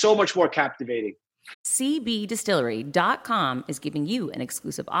be so much more captivating. CBDistillery.com is giving you an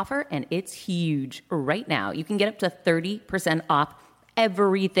exclusive offer, and it's huge. Right now, you can get up to 30% off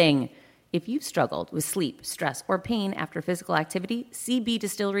everything. If you've struggled with sleep, stress, or pain after physical activity,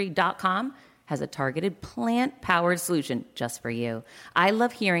 CBDistillery.com has a targeted plant-powered solution just for you. I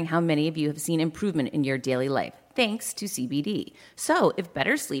love hearing how many of you have seen improvement in your daily life thanks to CBD. So if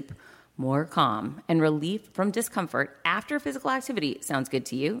better sleep, more calm, and relief from discomfort after physical activity sounds good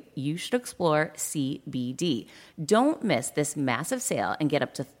to you, you should explore CBD. Don't miss this massive sale and get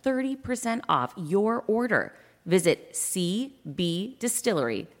up to 30% off your order. Visit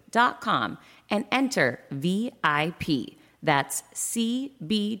cbdistillery.com and enter VIP. That's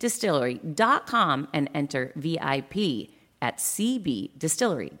cbdistillery.com and enter VIP at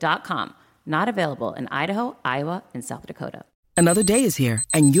cbdistillery.com. Not available in Idaho, Iowa, and South Dakota. Another day is here,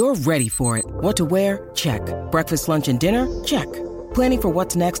 and you're ready for it. What to wear? Check. Breakfast, lunch, and dinner? Check. Planning for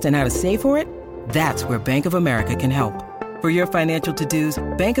what's next and how to save for it? That's where Bank of America can help. For your financial to-dos,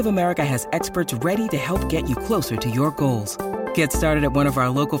 Bank of America has experts ready to help get you closer to your goals. Get started at one of our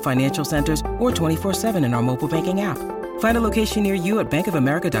local financial centers or 24/7 in our mobile banking app. Find a location near you at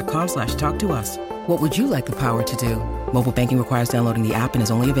bankofamerica.com/talktous. What would you like the power to do? Mobile banking requires downloading the app and is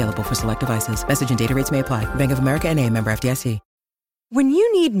only available for select devices. Message and data rates may apply. Bank of America N.A., member FDIC. When you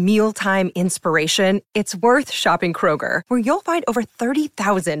need mealtime inspiration, it's worth shopping Kroger, where you'll find over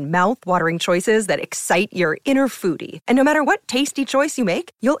 30,000 mouth-watering choices that excite your inner foodie. And no matter what tasty choice you make,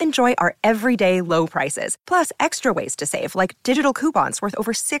 you'll enjoy our everyday low prices, plus extra ways to save, like digital coupons worth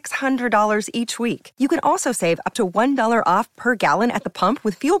over $600 each week. You can also save up to $1 off per gallon at the pump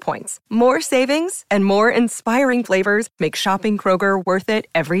with fuel points. More savings and more inspiring flavors make shopping Kroger worth it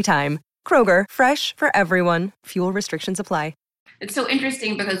every time. Kroger, fresh for everyone. Fuel restrictions apply. It's so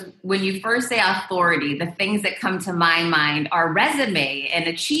interesting because when you first say authority, the things that come to my mind are resume and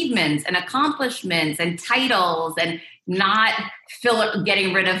achievements and accomplishments and titles, and not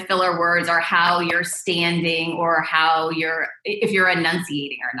getting rid of filler words or how you're standing or if you're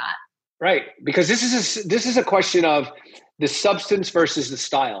enunciating or not. Right. Because this is a question of the substance versus the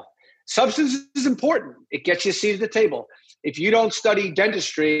style. Substance is important. It gets you a seat at the table. If you don't study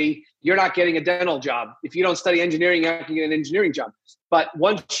dentistry, you're not getting a dental job. If you don't study engineering, you're not going to get an engineering job. But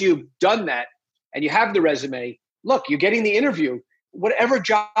once you've done that and you have the resume, look, you're getting the interview. Whatever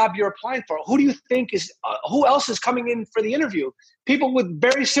job you're applying for, who do you think who else is coming in for the interview? People with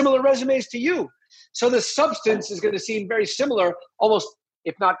very similar resumes to you. So the substance is going to seem very similar, almost,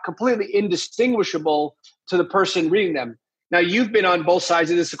 if not completely indistinguishable to the person reading them. Now, you've been on both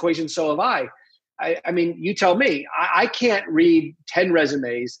sides of this equation, so have I. I mean, you tell me. I can't read 10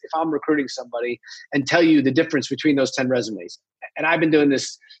 resumes if I'm recruiting somebody and tell you the difference between those 10 resumes. And I've been doing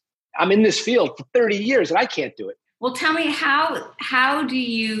this. I'm in this field for 30 years, and I can't do it. Well, tell me, how do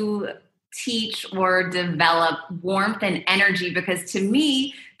you teach or develop warmth and energy? Because to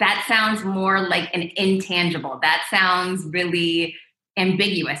me, that sounds more like an intangible. That sounds really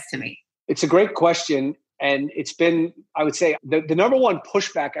ambiguous to me. It's a great question. And it's been, I would say, the number one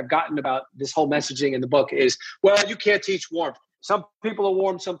pushback I've gotten about this whole messaging in the book is, well, you can't teach warmth. Some people are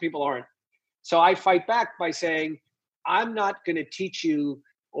warm, some people aren't. So I fight back by saying, I'm not going to teach you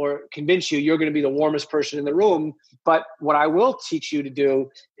or convince you you're going to be the warmest person in the room. But what I will teach you to do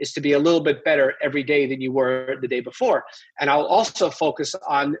is to be a little bit better every day than you were the day before. And I'll also focus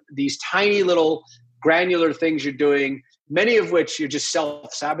on these tiny little granular things you're doing, many of which you're just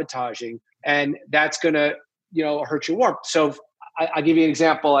self-sabotaging. And that's going to, hurt your warmth. So I'll give you an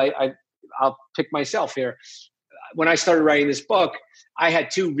example. I'll pick myself here. When I started writing this book, I had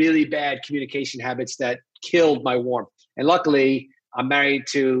two really bad communication habits that killed my warmth. And luckily, I'm married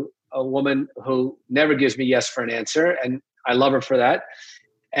to a woman who never gives me yes for an answer. And I love her for that.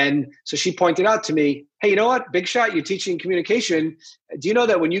 And so she pointed out to me, hey, you know what, Big Shot, you're teaching communication. Do you know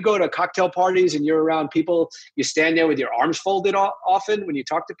that when you go to cocktail parties and you're around people, you stand there with your arms folded often when you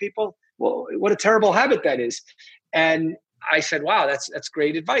talk to people? Well, what a terrible habit that is. And I said, wow, that's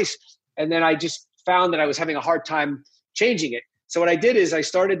great advice. And then I just found that I was having a hard time changing it. So what I did is I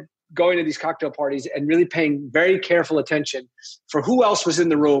started going to these cocktail parties and really paying very careful attention for who else was in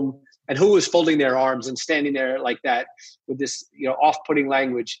the room and who was folding their arms and standing there like that with this, off-putting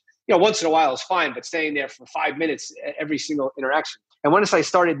language. Once in a while is fine, but staying there for 5 minutes every single interaction. And once I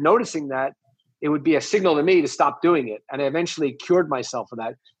started noticing that, it would be a signal to me to stop doing it. And I eventually cured myself of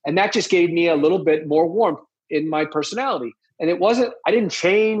that. And that just gave me a little bit more warmth in my personality. And I didn't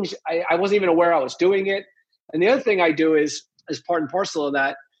change. I wasn't even aware I was doing it. And the other thing I do is, as part and parcel of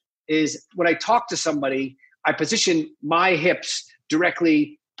that, is when I talk to somebody, I position my hips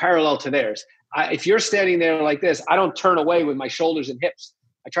directly parallel to theirs. if you're standing there like this, I don't turn away with my shoulders and hips.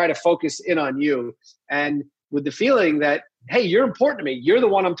 I try to focus in on you. And with the feeling that, hey, you're important to me. You're the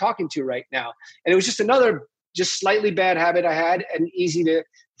one I'm talking to right now. And it was just another slightly bad habit I had and easy to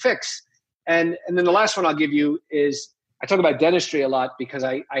fix. And then the last one I'll give you is, I talk about dentistry a lot because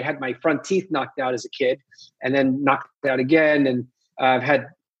I had my front teeth knocked out as a kid and then knocked out again. And I've had,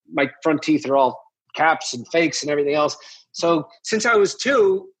 my front teeth are all caps and fakes and everything else. So since I was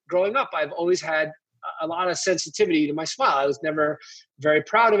 2 growing up, I've always had a lot of sensitivity to my smile. I was never very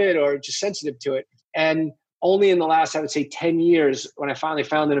proud of it or just sensitive to it. And only in the last, I would say 10 years, when I finally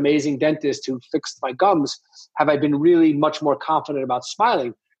found an amazing dentist who fixed my gums, have I been really much more confident about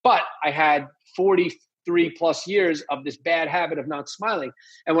smiling. But I had 43 plus years of this bad habit of not smiling.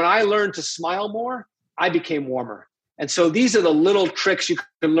 And when I learned to smile more, I became warmer. And so these are the little tricks you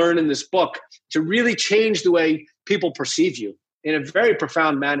can learn in this book to really change the way people perceive you in a very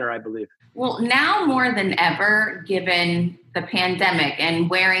profound manner, I believe. Well, now more than ever, given the pandemic and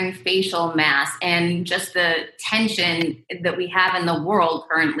wearing facial masks and just the tension that we have in the world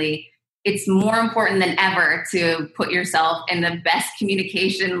currently, it's more important than ever to put yourself in the best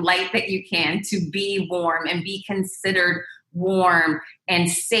communication light that you can, to be warm and be considered warm and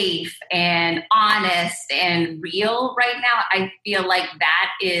safe and honest and real right now. I feel like that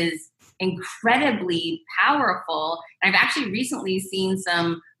is incredibly powerful. And I've actually recently seen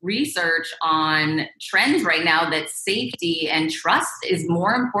some research on trends right now that safety and trust is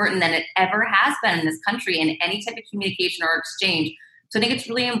more important than it ever has been in this country in any type of communication or exchange. So I think it's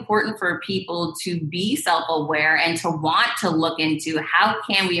really important for people to be self-aware and to want to look into how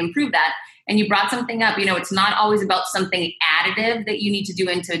can we improve that. And you brought something up, it's not always about something additive that you need to do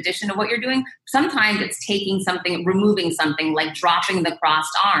into addition to what you're doing. Sometimes it's taking something, removing something like dropping the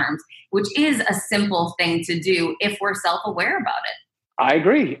crossed arms, which is a simple thing to do if we're self-aware about it. I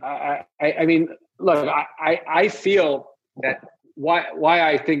agree. I mean, look, I feel that why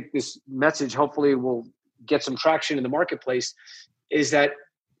I think this message hopefully will get some traction in the marketplace is that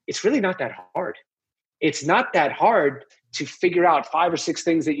it's really not that hard. It's not that hard to figure out 5 or 6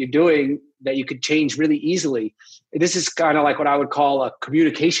 things that you're doing that you could change really easily. This is kind of like what I would call a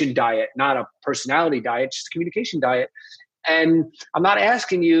communication diet, not a personality diet, just a communication diet. And I'm not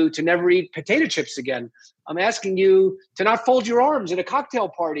asking you to never eat potato chips again. I'm asking you to not fold your arms at a cocktail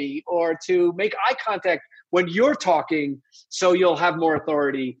party or to make eye contact when you're talking so you'll have more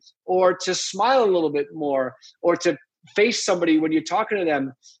authority, or to smile a little bit more, or to face somebody when you're talking to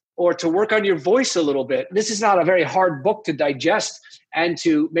them, or to work on your voice a little bit. This is not a very hard book to digest and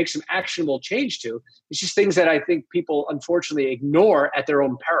to make some actionable change to. It's just things that I think people unfortunately ignore at their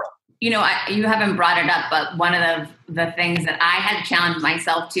own peril. You haven't brought it up, but one of the things that I had challenged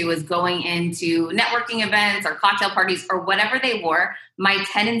myself to was going into networking events or cocktail parties or whatever they were. My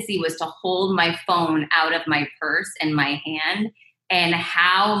tendency was to hold my phone out of my purse in my hand, and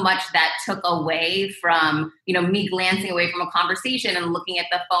how much that took away from, me glancing away from a conversation and looking at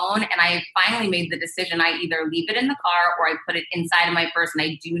the phone. And I finally made the decision, I either leave it in the car or I put it inside of my purse and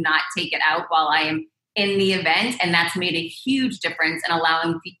I do not take it out while I am in the event. And that's made a huge difference in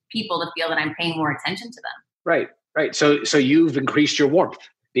allowing people to feel that I'm paying more attention to them. Right. So you've increased your warmth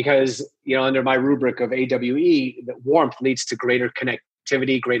because, under my rubric of AWE, that warmth leads to greater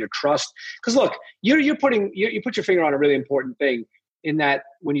connectivity, greater trust. Because look, you put your finger on a really important thing in that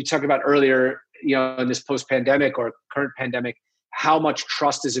when you talked about earlier, in this post-pandemic or current pandemic, how much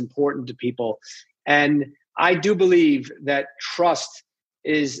trust is important to people. And I do believe that trust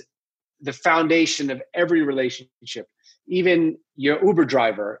is the foundation of every relationship, even your Uber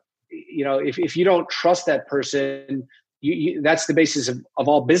driver. If you don't trust that person, that's the basis of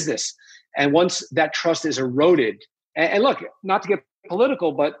all business. And once that trust is eroded, and look, not to get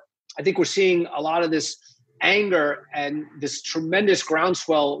political, but I think we're seeing a lot of this anger and this tremendous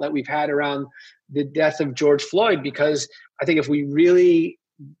groundswell that we've had around the death of George Floyd, because I think if we really,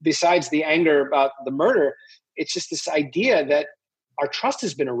 besides the anger about the murder, it's just this idea that our trust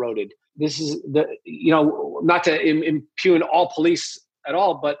has been eroded. This is not to impugn all police at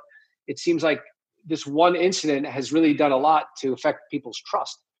all, but it seems like this one incident has really done a lot to affect people's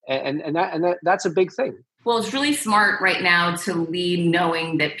trust. And that's a big thing. Well, it's really smart right now to lead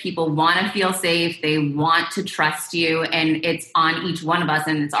knowing that people want to feel safe. They want to trust you. And it's on each one of us.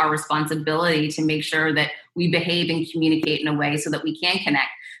 And it's our responsibility to make sure that we behave and communicate in a way so that we can connect.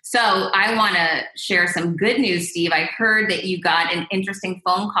 So I want to share some good news, Steve. I heard that you got an interesting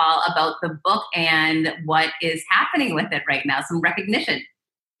phone call about the book and what is happening with it right now, some recognition.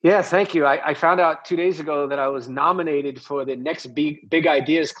 Yeah, thank you. I found out 2 days ago that I was nominated for the next Big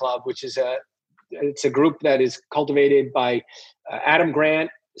Ideas Club, which is it's a group that is cultivated by Adam Grant,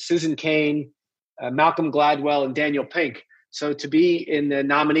 Susan Cain, Malcolm Gladwell, and Daniel Pink. So to be in the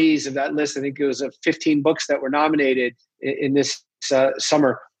nominees of that list, I think it was 15 books that were nominated in this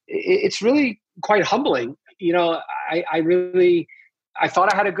summer. It's really quite humbling. I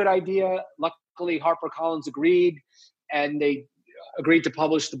thought I had a good idea. Luckily, HarperCollins agreed, and they agreed to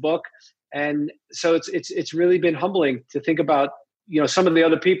publish the book. And so it's really been humbling to think about, some of the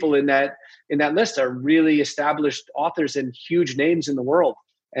other people in that list are really established authors and huge names in the world.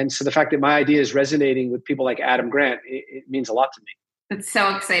 And so the fact that my idea is resonating with people like Adam Grant, it means a lot to me. That's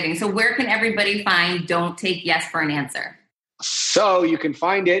so exciting. So where can everybody find Don't Take Yes for an Answer? So you can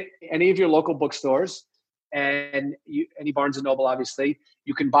find it any of your local bookstores and any Barnes & Noble, obviously.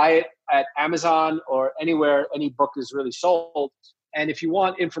 You can buy it at Amazon or anywhere any book is really sold. And if you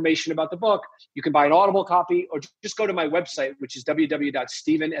want information about the book, you can buy an Audible copy or just go to my website, which is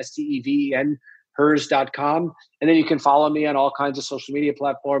www.steven.herz.com. And then you can follow me on all kinds of social media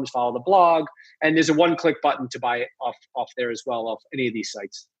platforms, follow the blog. And there's a one-click button to buy it off there as well, off any of these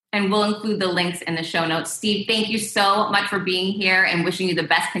sites. And we'll include the links in the show notes. Steve, thank you so much for being here and wishing you the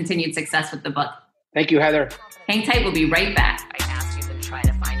best continued success with the book. Thank you, Heather. Hang tight. We'll be right back. I asked you to try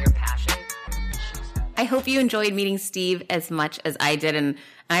to find your passion. I hope you enjoyed meeting Steve as much as I did. And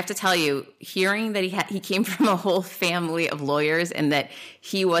I have to tell you, hearing that he came from a whole family of lawyers and that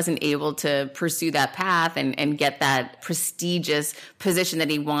he wasn't able to pursue that path and get that prestigious position that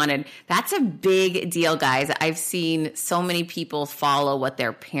he wanted, that's a big deal, guys. I've seen so many people follow what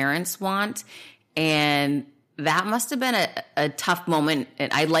their parents want, and that must have been a tough moment.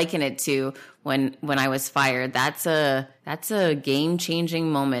 And I liken it to when I was fired. That's a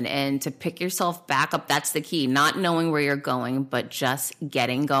game-changing moment. And to pick yourself back up, that's the key. Not knowing where you're going, but just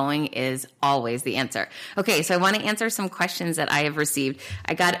getting going is always the answer. Okay, so I want to answer some questions that I have received.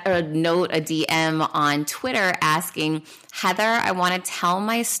 I got a note, a DM on Twitter asking, Heather, I want to tell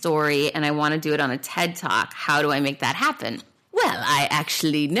my story and I want to do it on a TED Talk. How do I make that happen? Well, I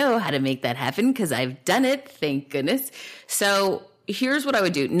actually know how to make that happen because I've done it, thank goodness. So here's what I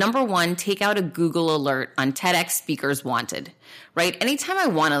would do. Number one, take out a Google alert on TEDx Speakers Wanted, right? Anytime I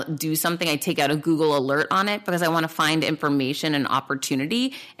want to do something, I take out a Google alert on it because I want to find information and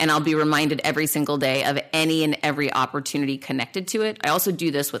opportunity, and I'll be reminded every single day of any and every opportunity connected to it. I also do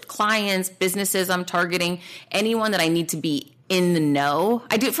this with clients, businesses I'm targeting, anyone that I need to be in the know.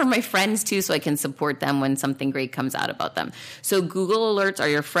 I do it for my friends too, so I can support them when something great comes out about them. So Google Alerts are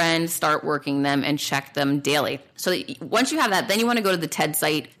your friends. Start working them and check them daily. So once you have that, then you want to go to the TED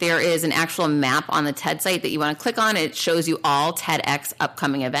site. There is an actual map on the TED site that you want to click on. It shows you all TEDx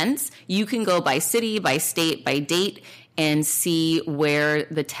upcoming events. You can go by city, by state, by date, and see where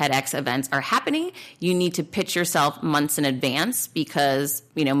the TEDx events are happening. You need to pitch yourself months in advance because,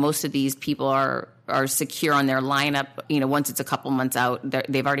 most of these people are secure on their lineup. Once it's a couple months out,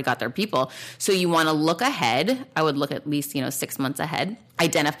 they've already got their people. So you want to look ahead. I would look at least, 6 months ahead.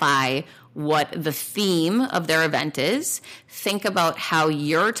 Identify what the theme of their event is. Think about how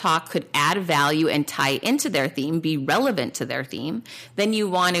your talk could add value and tie into their theme, be relevant to their theme. Then you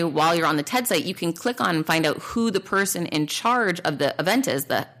want to, while you're on the TED site, you can click on and find out who the person in charge of the event is,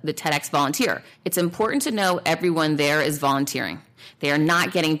 the TEDx volunteer. It's important to know everyone there is volunteering. They are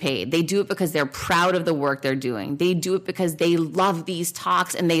not getting paid. They do it because they're proud of the work they're doing. They do it because they love these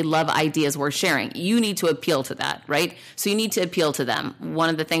talks and they love ideas we're sharing. You need to appeal to that, right? So you need to appeal to them. One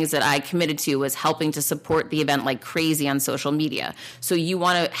of the things that I committed to was helping to support the event like crazy on social media. So you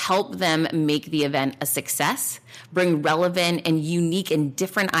want to help them make the event a success, bring relevant and unique and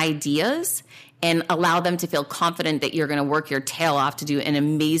different ideas, and allow them to feel confident that you're going to work your tail off to do an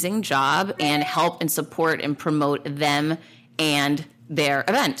amazing job and help and support and promote them and their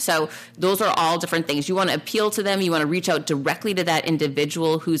event. So those are all different things. You want to appeal to them. You want to reach out directly to that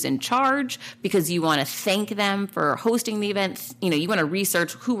individual who's in charge because you want to thank them for hosting the event. You want to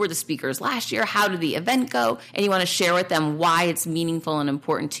research who were the speakers last year, how did the event go, and you want to share with them why it's meaningful and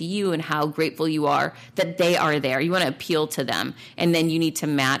important to you and how grateful you are that they are there. You want to appeal to them. And then you need to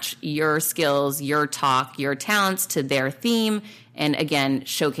match your skills, your talk, your talents to their theme. And again,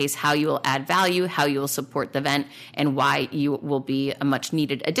 showcase how you will add value, how you will support the event, and why you will be a much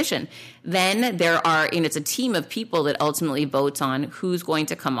needed addition. Then it's a team of people that ultimately votes on who's going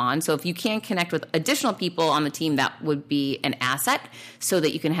to come on. So if you can connect with additional people on the team, that would be an asset so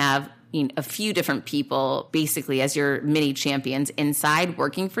that you can have a few different people basically as your mini champions inside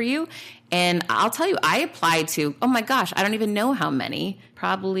working for you. And I'll tell you, I applied to, oh my gosh, I don't even know how many,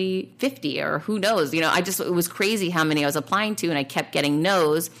 probably 50 or who knows. It was crazy how many I was applying to and I kept getting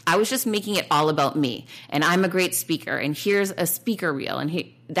no's. I was just making it all about me. And I'm a great speaker and here's a speaker reel. And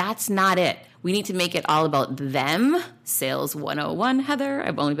that's not it. We need to make it all about them Sales 101, Heather.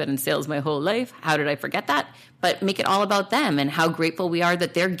 I've only been in sales my whole life. How did I forget that? But make it all about them and how grateful we are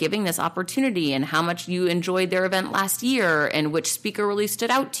that they're giving this opportunity and how much you enjoyed their event last year and which speaker really stood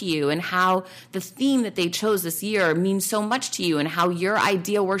out to you and how the theme that they chose this year means so much to you and how your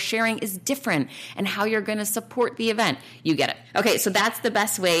idea we're sharing is different and how you're going to support the event. You get it. Okay, so that's the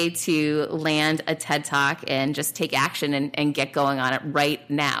best way to land a TED Talk and just take action and get going on it right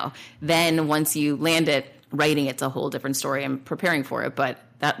now. Then once you land it, writing it's a whole different story. I'm preparing for it, but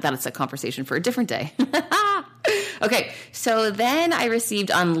that's a conversation for a different day. Okay, so then I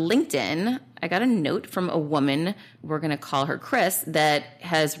received on LinkedIn, I got a note from a woman, we're going to call her Chris, that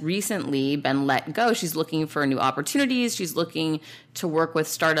has recently been let go. She's looking for new opportunities. She's looking to work with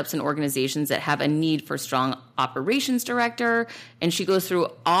startups and organizations that have a need for a strong operations director. And she goes through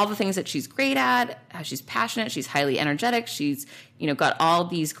all the things that she's great at, how she's passionate, she's highly energetic, she's got all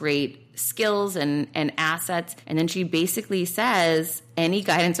these great skills and assets. And then she basically says, any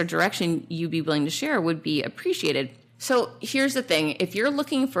guidance or direction you'd be willing to share would be appreciated. So here's the thing. If you're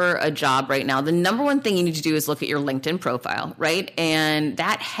looking for a job right now, the number one thing you need to do is look at your LinkedIn profile, right? And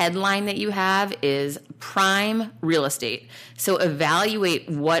that headline that you have is prime real estate. So evaluate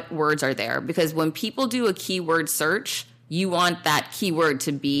what words are there, because when people do a keyword search, you want that keyword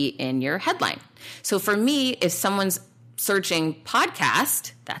to be in your headline. So for me, if someone's searching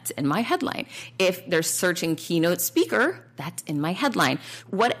podcast, that's in my headline. If they're searching keynote speaker, that's in my headline.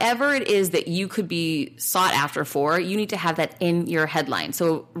 Whatever it is that you could be sought after for, you need to have that in your headline.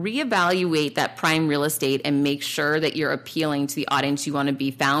 So reevaluate that prime real estate and make sure that you're appealing to the audience you want to be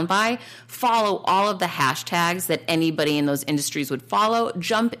found by. Follow all of the hashtags that anybody in those industries would follow.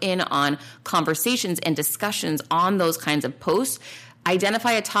 Jump in on conversations and discussions on those kinds of posts.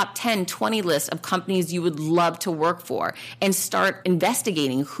 Identify a top 10, 20 list of companies you would love to work for and start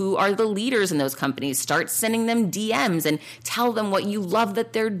investigating who are the leaders in those companies. Start sending them DMs and tell them what you love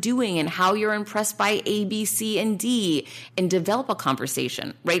that they're doing and how you're impressed by A, B, C, and D, and develop a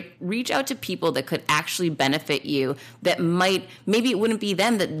conversation, right? Reach out to people that could actually benefit you that maybe it wouldn't be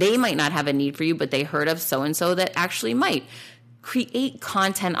them, that they might not have a need for you, but they heard of so-and-so that actually might. Create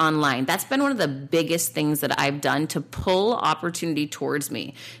content online. That's been one of the biggest things that I've done to pull opportunity towards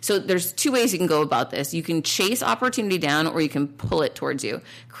me. So there's two ways you can go about this. You can chase opportunity down or you can pull it towards you.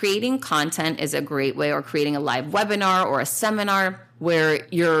 Creating content is a great way, or creating a live webinar or a seminar where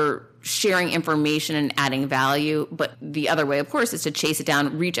you're sharing information and adding value. But the other way, of course, is to chase it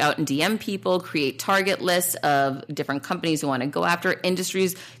down, reach out and DM people, create target lists of different companies you want to go after,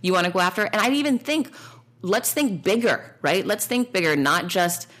 industries you want to go after. And I'd even think, let's think bigger, right? Let's think bigger, not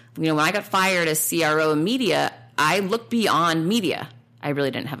just, when I got fired as CRO in media, I looked beyond media. I really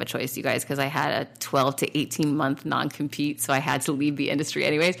didn't have a choice, you guys, because I had a 12 to 18 month non-compete, so I had to leave the industry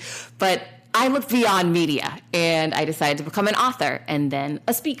anyways. But I looked beyond media and I decided to become an author and then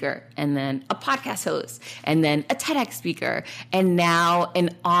a speaker and then a podcast host and then a TEDx speaker and now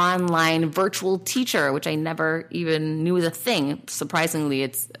an online virtual teacher, which I never even knew was a thing. Surprisingly,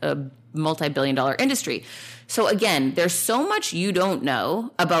 it's a multi-billion-dollar industry. So again, there's so much you don't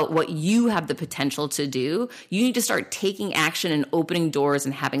know about what you have the potential to do. You need to start taking action and opening doors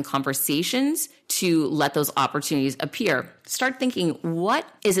and having conversations to let those opportunities appear. Start thinking, what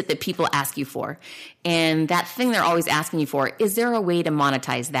is it that people ask you for? And that thing they're always asking you for, is there a way to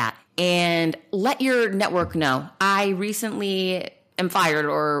monetize that? And let your network know. I recently am fired,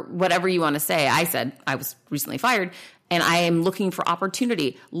 or whatever you want to say. I said I was recently fired, and I am looking for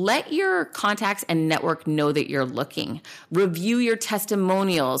opportunity. Let your contacts and network know that you're looking. Review your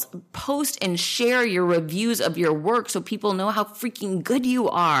testimonials. Post and share your reviews of your work so people know how freaking good you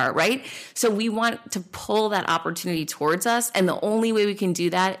are, right? So we want to pull that opportunity towards us. And the only way we can do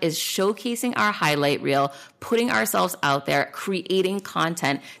that is showcasing our highlight reel, putting ourselves out there, creating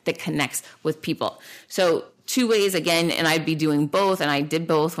content that connects with people. So two ways again, and I'd be doing both, and I did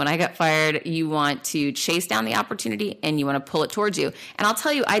both when I got fired. You want to chase down the opportunity and you want to pull it towards you. And I'll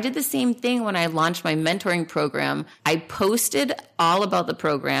tell you, I did the same thing when I launched my mentoring program. I posted all about the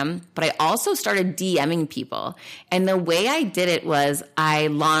program, but I also started DMing people. And the way I did it was I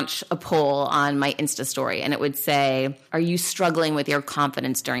launched a poll on my Insta story, and it would say, are you struggling with your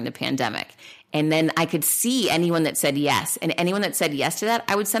confidence during the pandemic? And then I could see anyone that said yes. And anyone that said yes to that,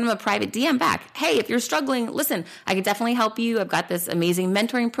 I would send them a private DM back. Hey, if you're struggling, listen, I could definitely help you. I've got this amazing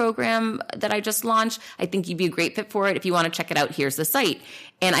mentoring program that I just launched. I think you'd be a great fit for it. If you want to check it out, here's the site.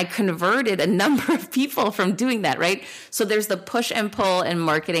 And I converted a number of people from doing that, right? So there's the push and pull in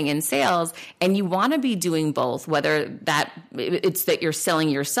marketing and sales. And you want to be doing both, whether it's that you're selling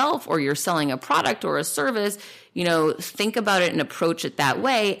yourself or you're selling a product or a service. think about it and approach it that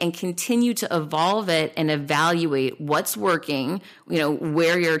way and continue to evolve it and evaluate what's working,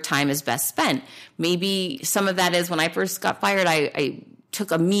 where your time is best spent. Maybe some of that is when I first got fired, I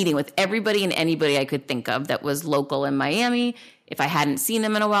took a meeting with everybody and anybody I could think of that was local in Miami. If I hadn't seen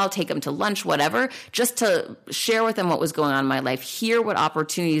them in a while, take them to lunch, whatever, just to share with them what was going on in my life, hear what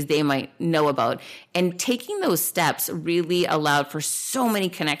opportunities they might know about. And taking those steps really allowed for so many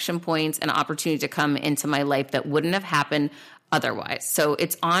connection points and opportunities to come into my life that wouldn't have happened otherwise. So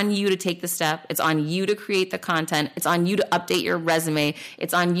it's on you to take the step. It's on you to create the content. It's on you to update your resume.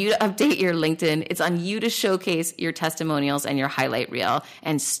 It's on you to update your LinkedIn. It's on you to showcase your testimonials and your highlight reel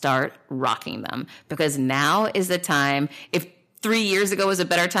and start rocking them, because now is the time. If 3 years ago was a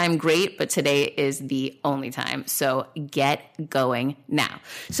better time, great, but today is the only time. So get going now.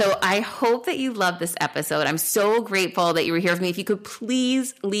 So I hope that you love this episode. I'm so grateful that you were here with me. If you could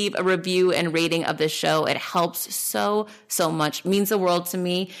please leave a review and rating of this show, it helps so much. It means the world to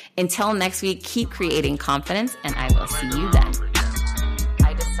me. Until next week, keep creating confidence, and I will see you then.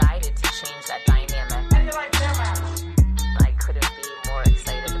 I decided to change that dynamic. I couldn't be more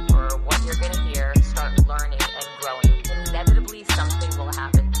excited for what you're going to hear, start learning and growing. Inevitably, something will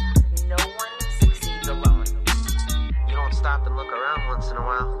happen. No one succeeds alone. You don't stop and look around once in a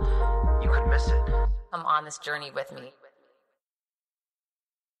while, you could miss it. Come on this journey with me.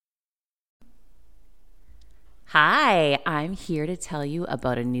 Hi, I'm here to tell you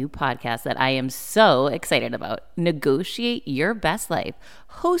about a new podcast that I am so excited about, Negotiate Your Best Life,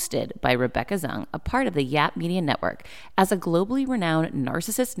 hosted by Rebecca Zung, a part of the Yap Media Network. As a globally renowned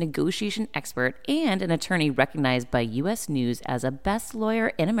narcissist negotiation expert and an attorney recognized by U.S. News as a best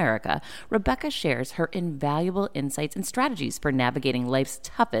lawyer in America, Rebecca shares her invaluable insights and strategies for navigating life's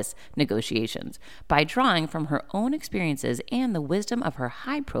toughest negotiations. By drawing from her own experiences and the wisdom of her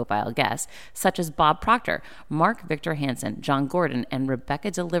high-profile guests, such as Bob Proctor, Mark Victor Hansen, John Gordon, and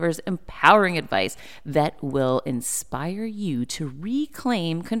Rebecca delivers empowering advice that will inspire you to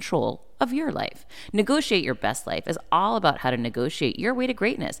reclaim control of your life. Negotiate Your Best Life is all about how to negotiate your way to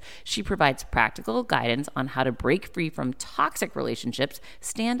greatness. She provides practical guidance on how to break free from toxic relationships,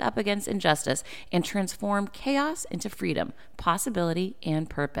 stand up against injustice, and transform chaos into freedom, possibility, and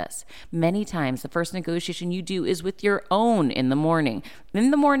purpose. Many times, the first negotiation you do is with your own in the morning.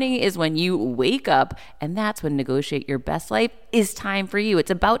 In the morning is when you wake up, and that's when Negotiate Your Best Life is time for you. It's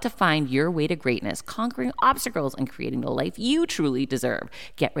about to find your way to greatness, conquering obstacles, and creating the life you truly deserve.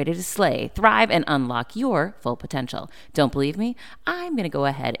 Get ready to slay, thrive, and unlock your full potential. Don't believe me? I'm going to go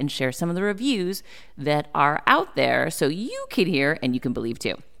ahead and share some of the reviews that are out there so you can hear and you can believe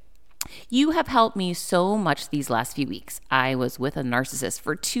too. You have helped me so much these last few weeks. I was with a narcissist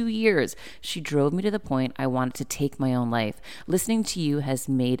for 2 years. She drove me to the point I wanted to take my own life. Listening to you has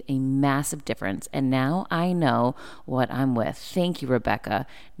made a massive difference, and now I know what I'm with. Thank you, Rebecca.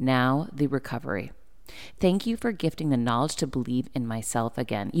 Now the recovery. Thank you for gifting the knowledge to believe in myself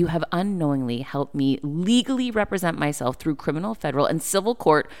again. You have unknowingly helped me legally represent myself through criminal, federal, and civil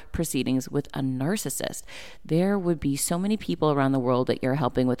court proceedings with a narcissist. There would be so many people around the world that you're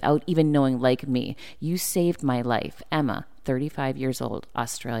helping without even knowing, like me. You saved my life. Emma, 35 years old,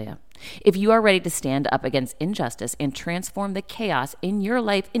 Australia. If you are ready to stand up against injustice and transform the chaos in your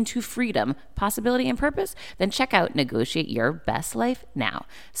life into freedom, possibility, and purpose, then check out Negotiate Your Best Life now.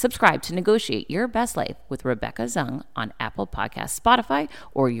 Subscribe to Negotiate Your Best Life with Rebecca Zung on Apple Podcasts, Spotify,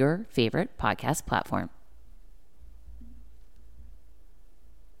 or your favorite podcast platform.